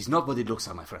goes, "This is not what it looks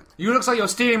like, my friend. You looks like you're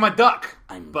stealing my duck,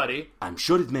 buddy. I'm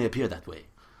sure it may appear that way.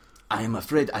 I am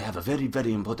afraid I have a very,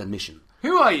 very important mission.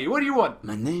 Who are you? What do you want?"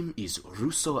 My name is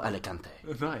Russo Alicante.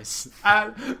 Nice.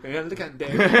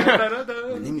 Alicante.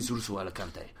 My name is Russo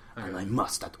Alicante, and I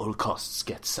must at all costs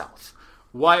get south.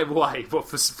 Why? What,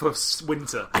 for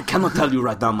winter? I cannot tell you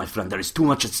right now, my friend. There is too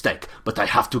much at stake, but I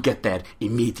have to get there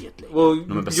immediately. Well,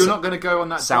 you're not going to go on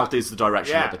that... South is the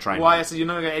direction of the train. Why? I said you're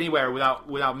not going to go anywhere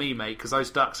without me, mate, because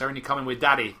those ducks are only coming with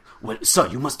Daddy. Well, sir,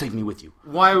 you must take me with you.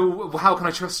 Why? How can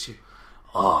I trust you?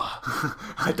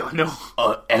 I don't know.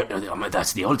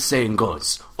 That's the old saying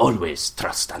goes, always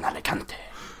trust an Alicante.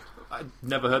 I've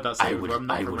never heard that saying before. I'm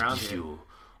not from around here. You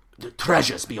the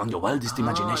treasures beyond your wildest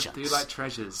imaginations. I do like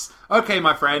treasures. Okay,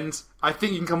 my friend, I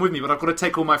think you can come with me, but I've got to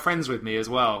take all my friends with me as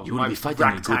well. You will be fighting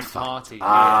a good fight. Party.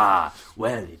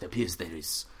 Well, it appears there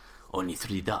is only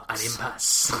 3 ducks. An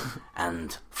impasse.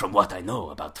 And from what I know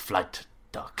about flight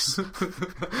ducks,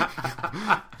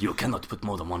 you cannot put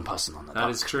more than one person on the duck.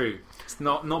 That is true. It's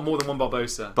not more than one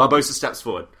Barbossa. Barbossa steps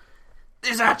forward.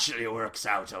 This actually works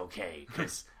out okay,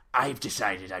 because I've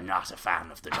decided I'm not a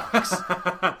fan of the ducks.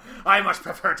 I much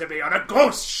prefer to be on a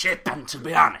ghost ship. And to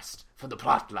be honest, for the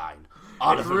plot line,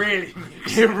 Oliver, it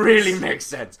really makes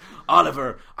sense.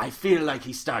 Oliver, I feel like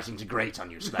he's starting to grate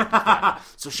on you slightly.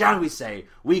 So shall we say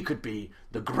we could be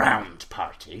the ground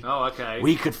party? Oh, okay.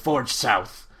 We could forge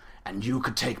south, and you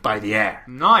could take by the air.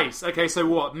 Nice. Okay, so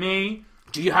what? Me?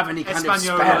 Do you have any kind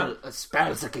of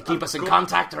spells that could keep us in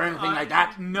contact or anything like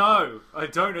that? No, I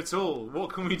don't at all.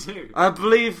 What can we do? I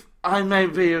believe I may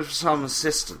be of some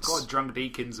assistance. God, Drunk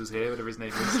Deakins was here, whatever his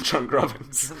name is. Drunk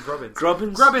Grubbins.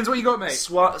 Grubbins, what you got, mate?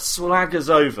 Swaggers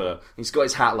over. He's got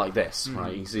his hat like this,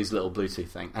 right? He's his little Bluetooth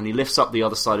thing. And he lifts up the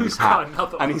other side of his hat.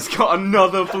 And he's got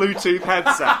another Bluetooth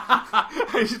headset.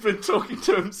 He's been talking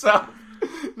to himself.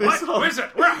 What is it?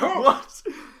 What?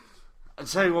 I'll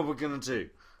tell you what we're going to do.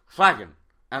 Flagon.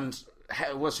 And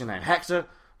what's your name? Hector?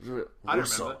 I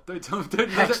don't remember. Don't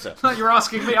Hector. Like you're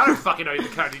asking me. I don't fucking know the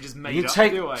character you just made up,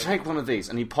 do I? Take one of these,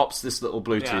 and he pops this little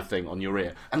Bluetooth thing on your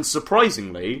ear. And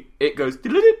surprisingly, it goes...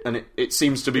 And it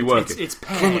seems to be working. It's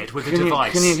paired with a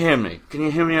device. Can you hear me? Can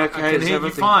you hear me okay? I can hear you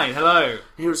fine. Hello.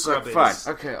 He was like, fine.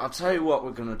 Okay, I'll tell you what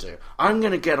we're going to do. I'm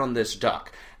going to get on this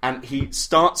duck, and he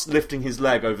starts lifting his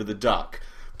leg over the duck,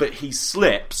 but he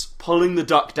slips, pulling the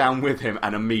duck down with him,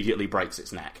 and immediately breaks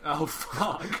its neck. Oh,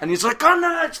 fuck. And he's like, oh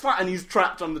no, it's fine. And he's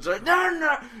trapped on the duck.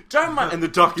 No, don't mind. And the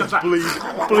duck is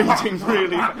bleeding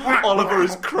really. Oliver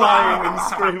is crying and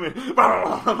screaming.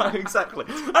 Exactly.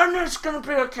 Oh no, it's going to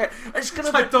be okay. It's going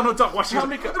to be... Donald Duck watching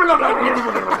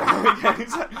yeah,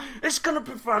 exactly. It's going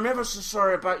to be fine. I'm ever so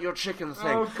sorry about your chicken thing.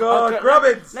 Oh, God.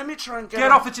 Grubbins. Let me try and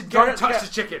get off the chicken. Don't touch the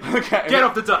chicken. Okay. Get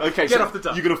off the duck. Okay, get off the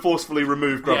duck. You're going to forcefully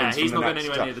remove Grubbins he's from the not next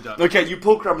going anywhere near the duck. Okay, you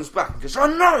pull Grubbins back and goes, oh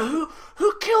no,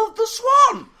 who killed the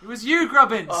swan? It was you,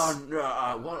 Grubbins. Oh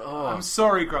no, what? Oh. I'm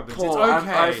sorry, Grubbins. Paul, it's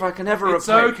okay. If I can ever it's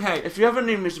repay, okay. If you ever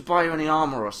need me to buy you any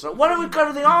armour or so, why don't we go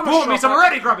to the armour shop? Bought me some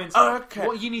already, Grubbins. Oh, okay.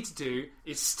 What you need to do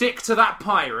is stick to that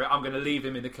pirate. I'm going to leave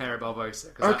him in the care of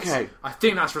Barbossa. Okay. I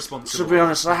think that's responsible. To be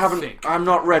honest, I'm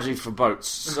not ready for boats,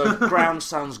 so ground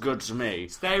sounds good to me.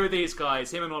 Stay with these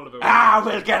guys, him and Oliver.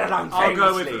 We'll get it on famously. I'll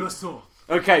go with Rousseau.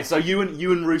 Okay, so you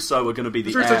and Rousseau are going to be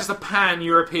the Rousseau's just a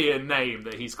pan-European name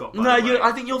that he's got.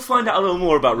 I think you'll find out a little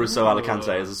more about Rousseau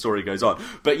Alicante as the story goes on.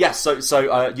 But yes,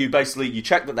 so you basically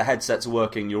check that the headsets are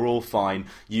working. You're all fine.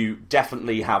 You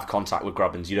definitely have contact with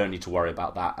Grubbins. You don't need to worry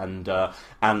about that.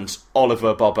 And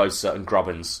Oliver, Barbossa, and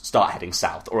Grubbins start heading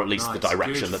south, or at least the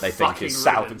direction that they think is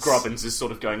south. And Grubbins is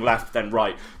sort of going left, then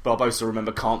right. Barbossa,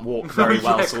 remember, can't walk very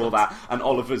well, so all that. And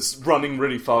Oliver's running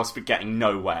really fast, but getting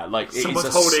nowhere. Like someone's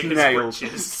it's a holding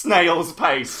snail's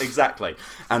pace, exactly.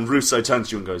 And Rousseau turns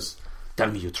to you and goes, tell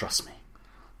me you trust me.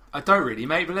 I don't really,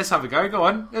 mate, but let's have a go. Go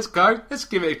on, let's go. Let's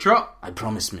give it a trot. I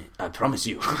promise you. I promise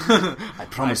you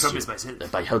myself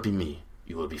that by helping me,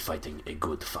 you will be fighting a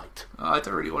good fight. I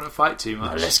don't really want to fight too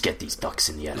much. Now let's get these ducks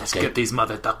in the air. Let's get these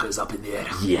mother duckers up in the air.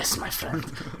 Yes, my friend.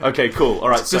 Okay, cool. All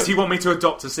right. Does he want me to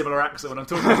adopt a similar accent when I'm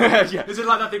talking about it? Yeah. Is it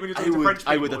like that thing when you're talking to French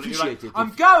people? I would appreciate it.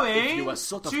 I'm going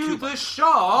to the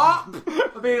shop.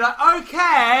 I'll be like,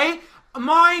 okay,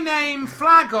 my name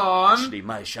Flagon. Actually,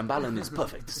 my Shambhalan is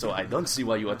perfect, so I don't see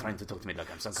why you are trying to talk to me like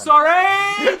I'm some kind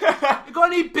Sorry? You got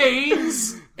any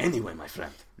beans? Anyway, my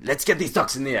friend, let's get these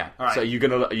ducks in the air. All right. So are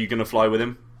you gonna fly with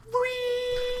him?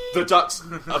 The ducks,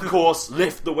 of course,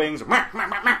 lift the wings,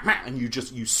 and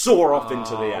you soar off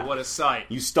into the air. What a sight!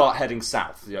 You start heading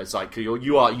south. It's like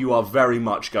you are very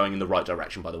much going in the right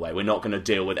direction. By the way, we're not going to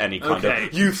deal with any kind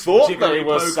of. You thought they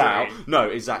were south. No,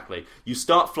 exactly. You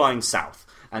start flying south.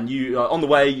 And you, on the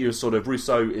way, you're sort of,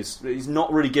 Rousseau he's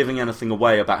not really giving anything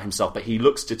away about himself, but he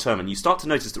looks determined. You start to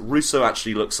notice that Rousseau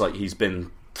actually looks like he's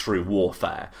been through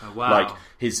warfare. Oh, wow. Like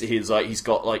he's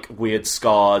got like weird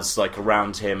scars like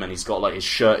around him, and he's got like his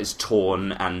shirt is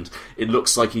torn, and it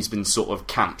looks like he's been sort of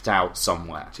camped out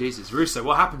somewhere. Jesus, Rousseau,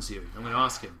 what happened to you? I'm going to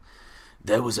ask him.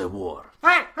 There was a war.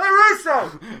 Hey,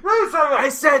 Rousseau! I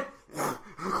said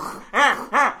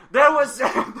there was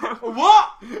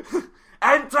what?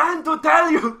 I'm trying to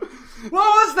tell you. What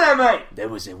was there, mate? There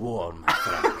was a war, my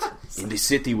friend. in the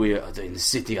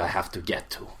city I have to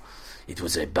get to. It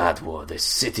was a bad war. The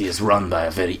city is run by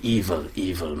a very evil,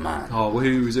 evil man. Oh,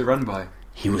 who was it run by?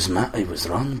 It was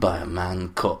run by a man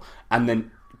called... And then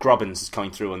Grubbins is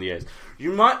coming through on the ears.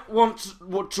 You might want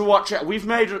to watch it. We've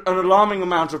made an alarming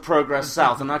amount of progress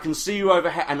south, and I can see you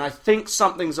overhead, and I think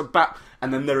something's about...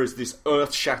 And then there is this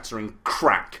earth-shattering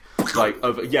crack. Like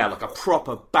a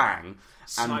proper bang.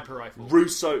 Sniper rifle.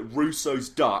 Rousseau's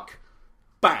duck,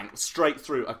 bang, straight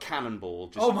through a cannonball.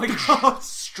 Just oh my god!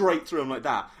 Straight through him like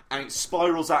that, and it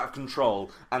spirals out of control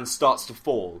and starts to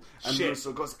fall. And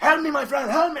Rousseau goes, "Help me, my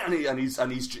friend, help me!" And he's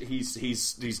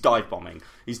dive bombing.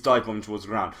 He's dive bombing towards the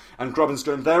ground. And Grubbins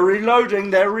going, "They're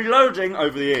reloading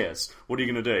over the ears." What are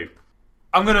you gonna do?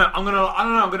 I'm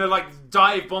gonna like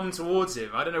dive bomb towards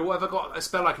him. I don't know, what have I got a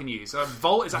spell I can use?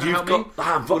 Volt, is that gonna help me?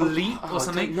 Or leap or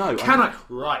something? No.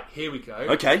 Right, here we go.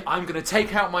 Okay. I'm gonna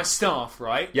take out my staff,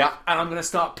 right? Yeah. And I'm gonna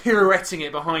start pirouetting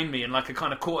it behind me in like a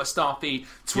kind of quarter-staffy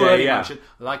twirling motion,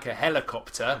 like a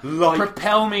helicopter.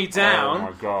 Propel me down.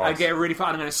 Oh my god. And get really far,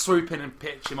 and I'm gonna swoop in and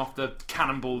pitch him off the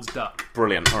cannonball's duck.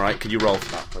 Brilliant. Alright, could you roll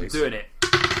for that, please? Doing it.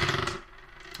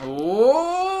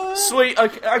 Oh, sweet.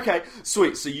 Okay,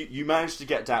 sweet. So you managed to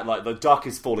get down. Like the duck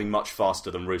is falling much faster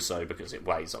than Rousseau because it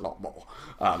weighs a lot more.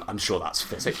 I'm sure that's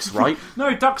physics, right?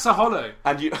 No, ducks are hollow.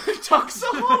 And ducks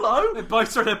are hollow. Their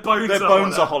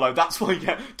bones are hollow. That's why you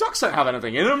get ducks don't have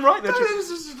anything in them, right? It's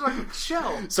just like a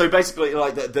shell. So basically,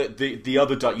 like the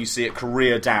other duck, you see it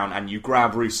career down, and you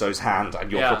grab Rousseau's hand,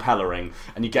 and you're propellering,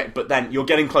 and you get. But then you're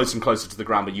getting closer and closer to the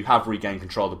ground, but you have regained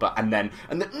control of the butt, and then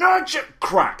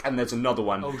crack, and there's another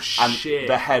one. Oh, shit. And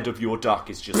the head of your duck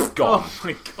is just gone. Oh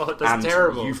my god, that's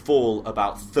terrible. You fall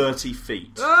about 30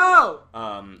 feet. Oh!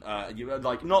 You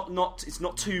like not. It's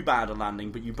not too bad a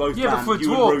landing, but you both. Yeah, land, but for a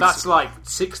dwarf, that's like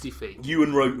 60 feet. You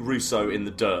and Russo in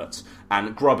the dirt,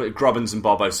 and Grubbins and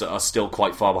Barbosa are still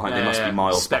quite far behind. They must be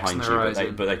miles behind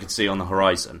you, but they could see on the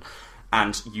horizon.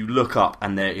 And you look up,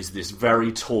 and there is this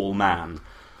very tall man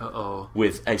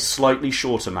with a slightly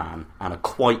shorter man and a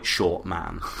quite short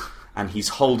man. And he's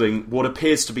holding what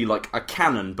appears to be like a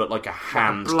cannon, but like a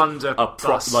hand,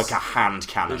 like a hand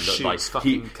cannon.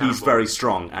 He's very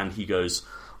strong, and he goes,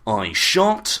 "I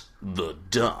shot the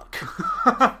duck."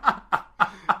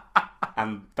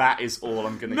 And that is all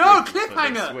I'm going to give you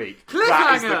for this week.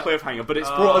 That is the cliffhanger, but it's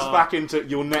brought us back into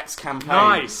your next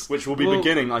campaign, which will be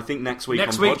beginning, I think, next week.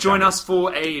 Next week, join us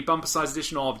for a bumper-sized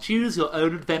edition of Choose Your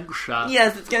Own Adventure.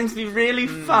 Yes, it's going to be really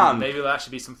fun. Maybe there'll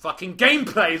actually be some fucking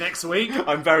gameplay next week.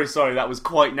 I'm very sorry, that was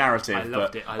quite narrative. I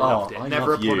loved it.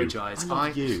 Never apologise.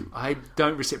 I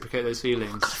don't reciprocate those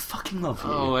feelings. I fucking love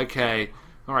you. Oh, okay.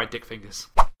 All right, dick fingers.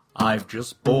 I've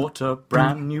just bought a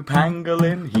brand new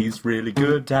pangolin. He's really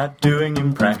good at doing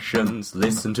impressions.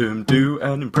 Listen to him do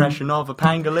an impression of a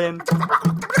pangolin.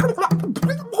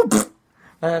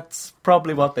 That's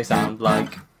probably what they sound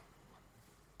like.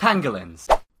 Pangolins.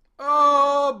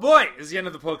 Oh boy, it's the end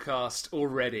of the podcast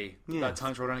already. That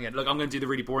time's rolled on again. Look, I'm going to do the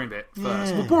really boring bit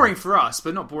first. Well, boring for us,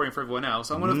 but not boring for everyone else.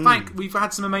 I want to thank, we've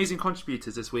had some amazing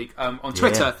contributors this week on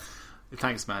Twitter.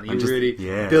 Thanks, man. You're really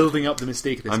building up the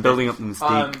mystique of this. I'm building up the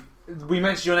mystique. We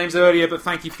mentioned your names earlier, but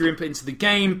thank you for your input into the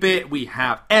game bit. We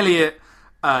have Elliot,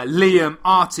 Liam,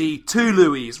 Artie, 2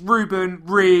 Louis, Ruben,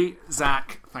 Ree,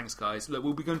 Zach. Thanks, guys. Look,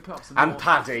 we'll be going to put up some more.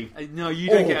 Paddy. No, you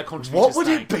don't get a contribution. What would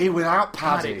it be without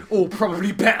Paddy? Or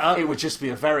probably better. It would just be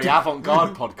a very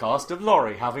avant-garde podcast of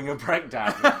Laurie having a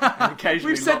breakdown. And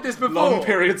occasionally We've said this before. Long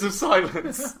periods of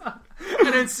silence.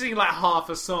 And then sing like half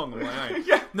a song on my own.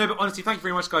 No, but honestly, thank you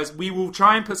very much, guys. We will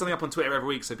try and put something up on Twitter every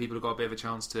week so people have got a bit of a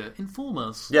chance to inform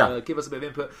us. Give us a bit of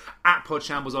input. At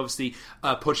Podshambles, obviously.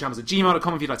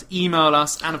 Podshambles@gmail.com if you'd like to email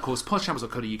us. And of course,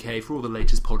 podshambles.co.uk for all the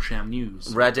latest Podsham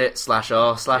news.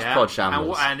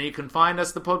 Reddit/r/Podshambles. And you can find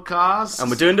us, the podcast. And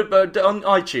we're doing it on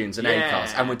iTunes and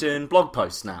Acast. And we're doing blog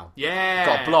posts now. Yeah.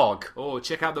 Got a blog. Oh,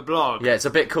 check out the blog. Yeah, it's a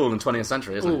bit cool in 20th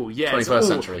century, isn't it? Oh, yeah. 21st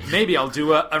century. Maybe I'll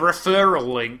do a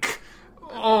referral link.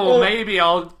 Maybe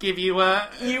I'll give you a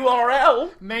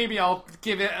URL. Maybe I'll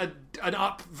give it an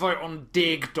upvote on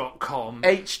dig.com.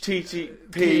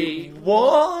 HTTP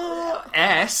what?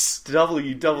 www.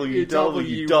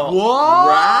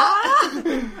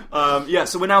 What?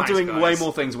 So we're now doing way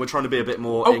more things. We're trying to be a bit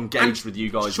more engaged with you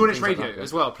guys. Shoreditch Radio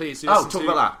as well, please. Talk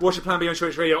about that. Watch Your Plan B on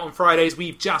Shoreditch Radio on Fridays.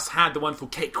 We've just had the wonderful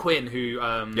Kate Quinn, who's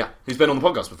been on the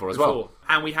podcast before as well.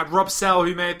 And we had Rob Sell,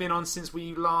 who may have been on since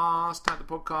we last had the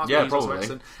podcast. Yeah, probably.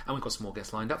 And we've got some more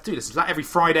guests lined up. Do listen to that every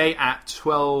Friday at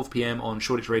 12 p.m. on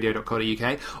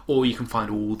shoreditchradio.co.uk, or you can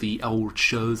find all the old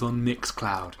shows on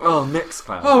Mixcloud. Oh,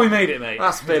 Mixcloud. Oh, we made it, mate.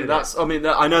 I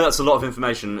know that's a lot of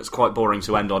information. It's quite boring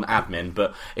to end on admin,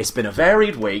 but it's been a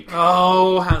varied week.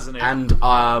 Oh, hasn't it? And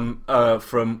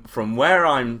from where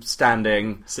I'm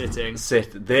standing, this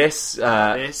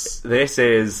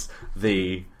is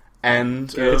the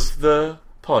end of the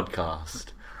podcast.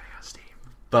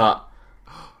 But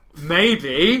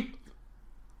maybe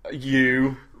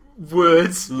you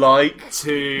would like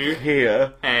to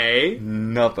hear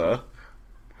another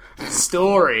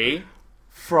story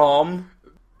from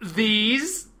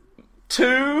these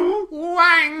 2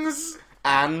 wangs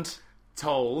and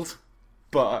told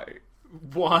by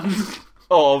one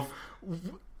of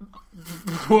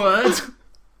word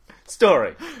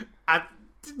story.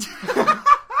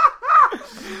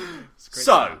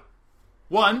 So,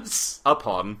 once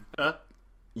upon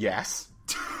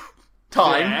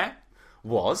time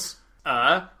was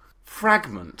a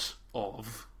fragment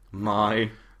of my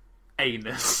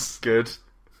anus. Good.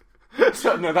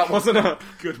 No, that wasn't a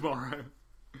good morrow.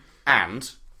 And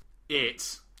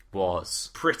it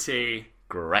was pretty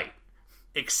great.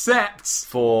 Except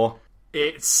for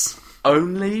it's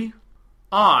only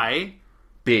I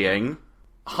being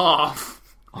half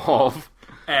of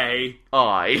a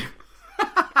eye.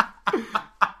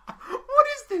 What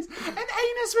is this? An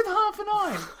anus with half an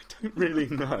eye? I don't really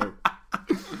know.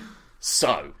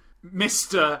 So,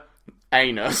 Mr.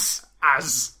 Anus,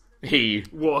 as he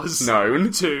was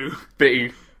known to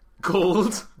be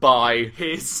called by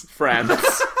his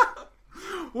friends,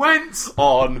 went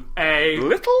on a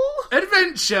little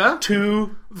adventure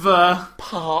to the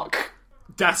park.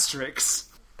 Dastrix.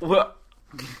 What?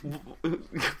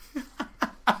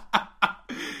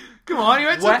 Come on, you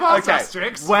went to the park,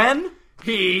 Dastrix. When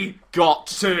he got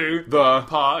to the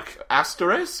park.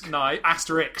 Asterisk? No,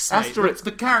 Asterix. Asterix.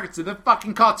 The character, the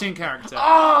fucking cartoon character.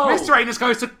 Oh! Mr. Anus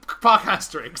goes to Park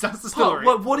Asterix. That's the story.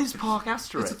 What is Park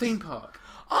Asterix? It's a theme park.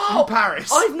 Oh, in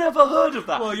Paris. I've never heard of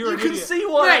that. Well, you're you an can idiot. see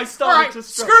why I started right, to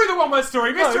screw the one-word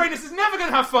story. No. Mr. Anus is never going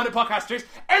to have fun at Park Asterix.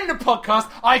 End the podcast.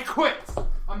 I quit.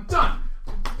 I'm done.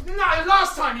 No,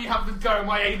 last time you had to go in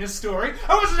my anus story,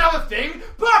 there was another thing.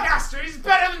 Park Asterix is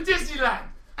better than Disneyland.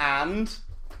 And?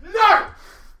 No!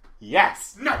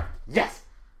 Yes. No. Yes.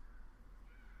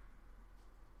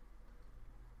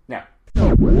 No.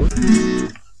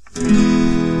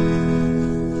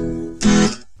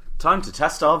 Time to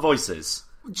test our voices.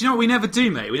 Do you know what we never do,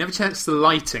 mate? We never test the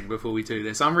lighting before we do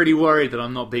this. I'm really worried that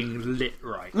I'm not being lit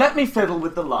right. Let me fiddle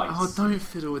with the lights. Oh, don't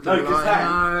fiddle with the No, 'cause light.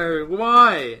 No,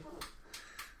 why?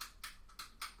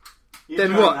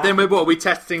 Then what? Then what? Are we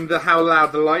testing how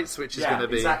loud the light switch is going to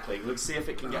be? Exactly. Let's see if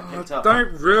it can get picked up.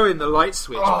 Don't ruin the light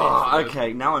switch. Oh,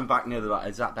 okay. Now I'm back near the light.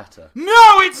 Is that better?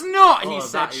 No, it's not. He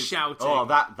said, shouting. Oh,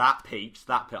 that peaked.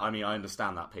 I mean, I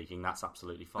understand that peaking. That's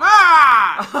absolutely fine.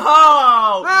 Ah!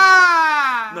 Oh!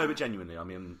 Ah! No, but genuinely, I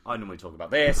mean, I normally talk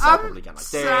about this. I'll probably get like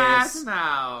sad this.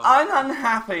 now. I'm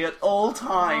unhappy at all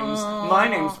times. Oh. My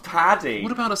name's Paddy.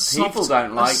 What about People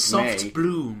don't like soft me.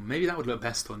 bloom? Maybe that would look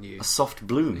best on you. A soft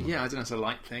bloom? Yeah, I don't know. It's a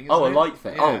light thing. Oh, isn't a it? light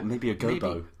thing. Yeah. Oh, maybe a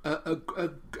gobo. Maybe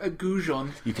a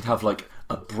goujon. You could have like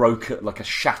a broken, like a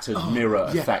shattered mirror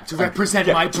effect to represent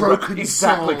my broken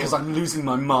exactly, soul. because I'm losing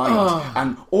my mind.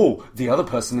 And the other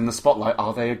person in the spotlight,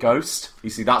 are they a ghost?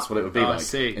 You see, that's what it would be like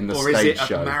in the or stage is it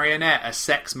show. A marionette, a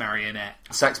sex marionette?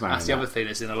 Sex marionette. That's the other thing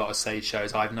that's in a lot of stage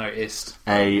shows. I've noticed.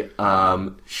 I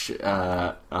don't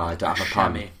have a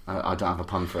pun. Chamois. I don't have a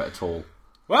pun for it at all.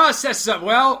 Well, it sets us up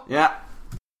well. Yeah.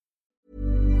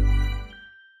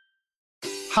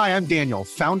 Hi, I'm Daniel,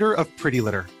 founder of Pretty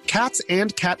Litter. Cats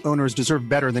and cat owners deserve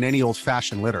better than any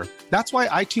old-fashioned litter. That's why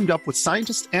I teamed up with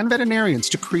scientists and veterinarians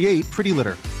to create Pretty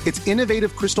Litter. Its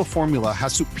innovative crystal formula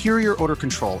has superior odor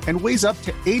control and weighs up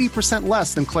to 80%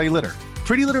 less than clay litter.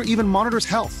 Pretty Litter even monitors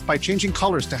health by changing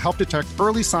colors to help detect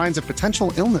early signs of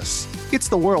potential illness. It's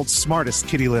the world's smartest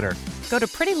kitty litter. Go to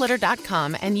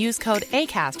prettylitter.com and use code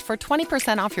ACAST for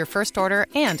 20% off your first order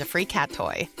and a free cat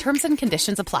toy. Terms and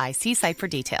conditions apply. See site for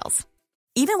details.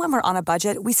 Even when we're on a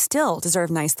budget, we still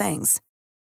deserve nice things.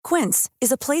 Quince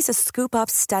is a place to scoop up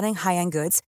stunning high-end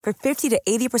goods for 50 to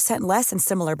 80% less than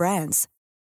similar brands.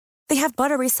 They have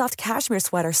buttery soft cashmere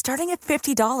sweaters starting at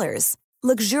 $50,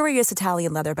 luxurious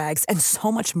Italian leather bags, and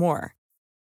so much more.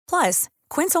 Plus,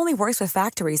 Quince only works with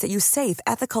factories that use safe,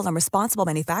 ethical, and responsible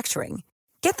manufacturing.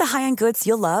 Get the high-end goods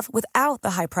you'll love without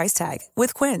the high price tag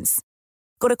with Quince.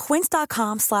 Go to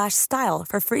quince.com/style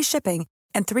for free shipping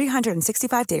and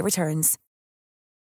 365-day returns.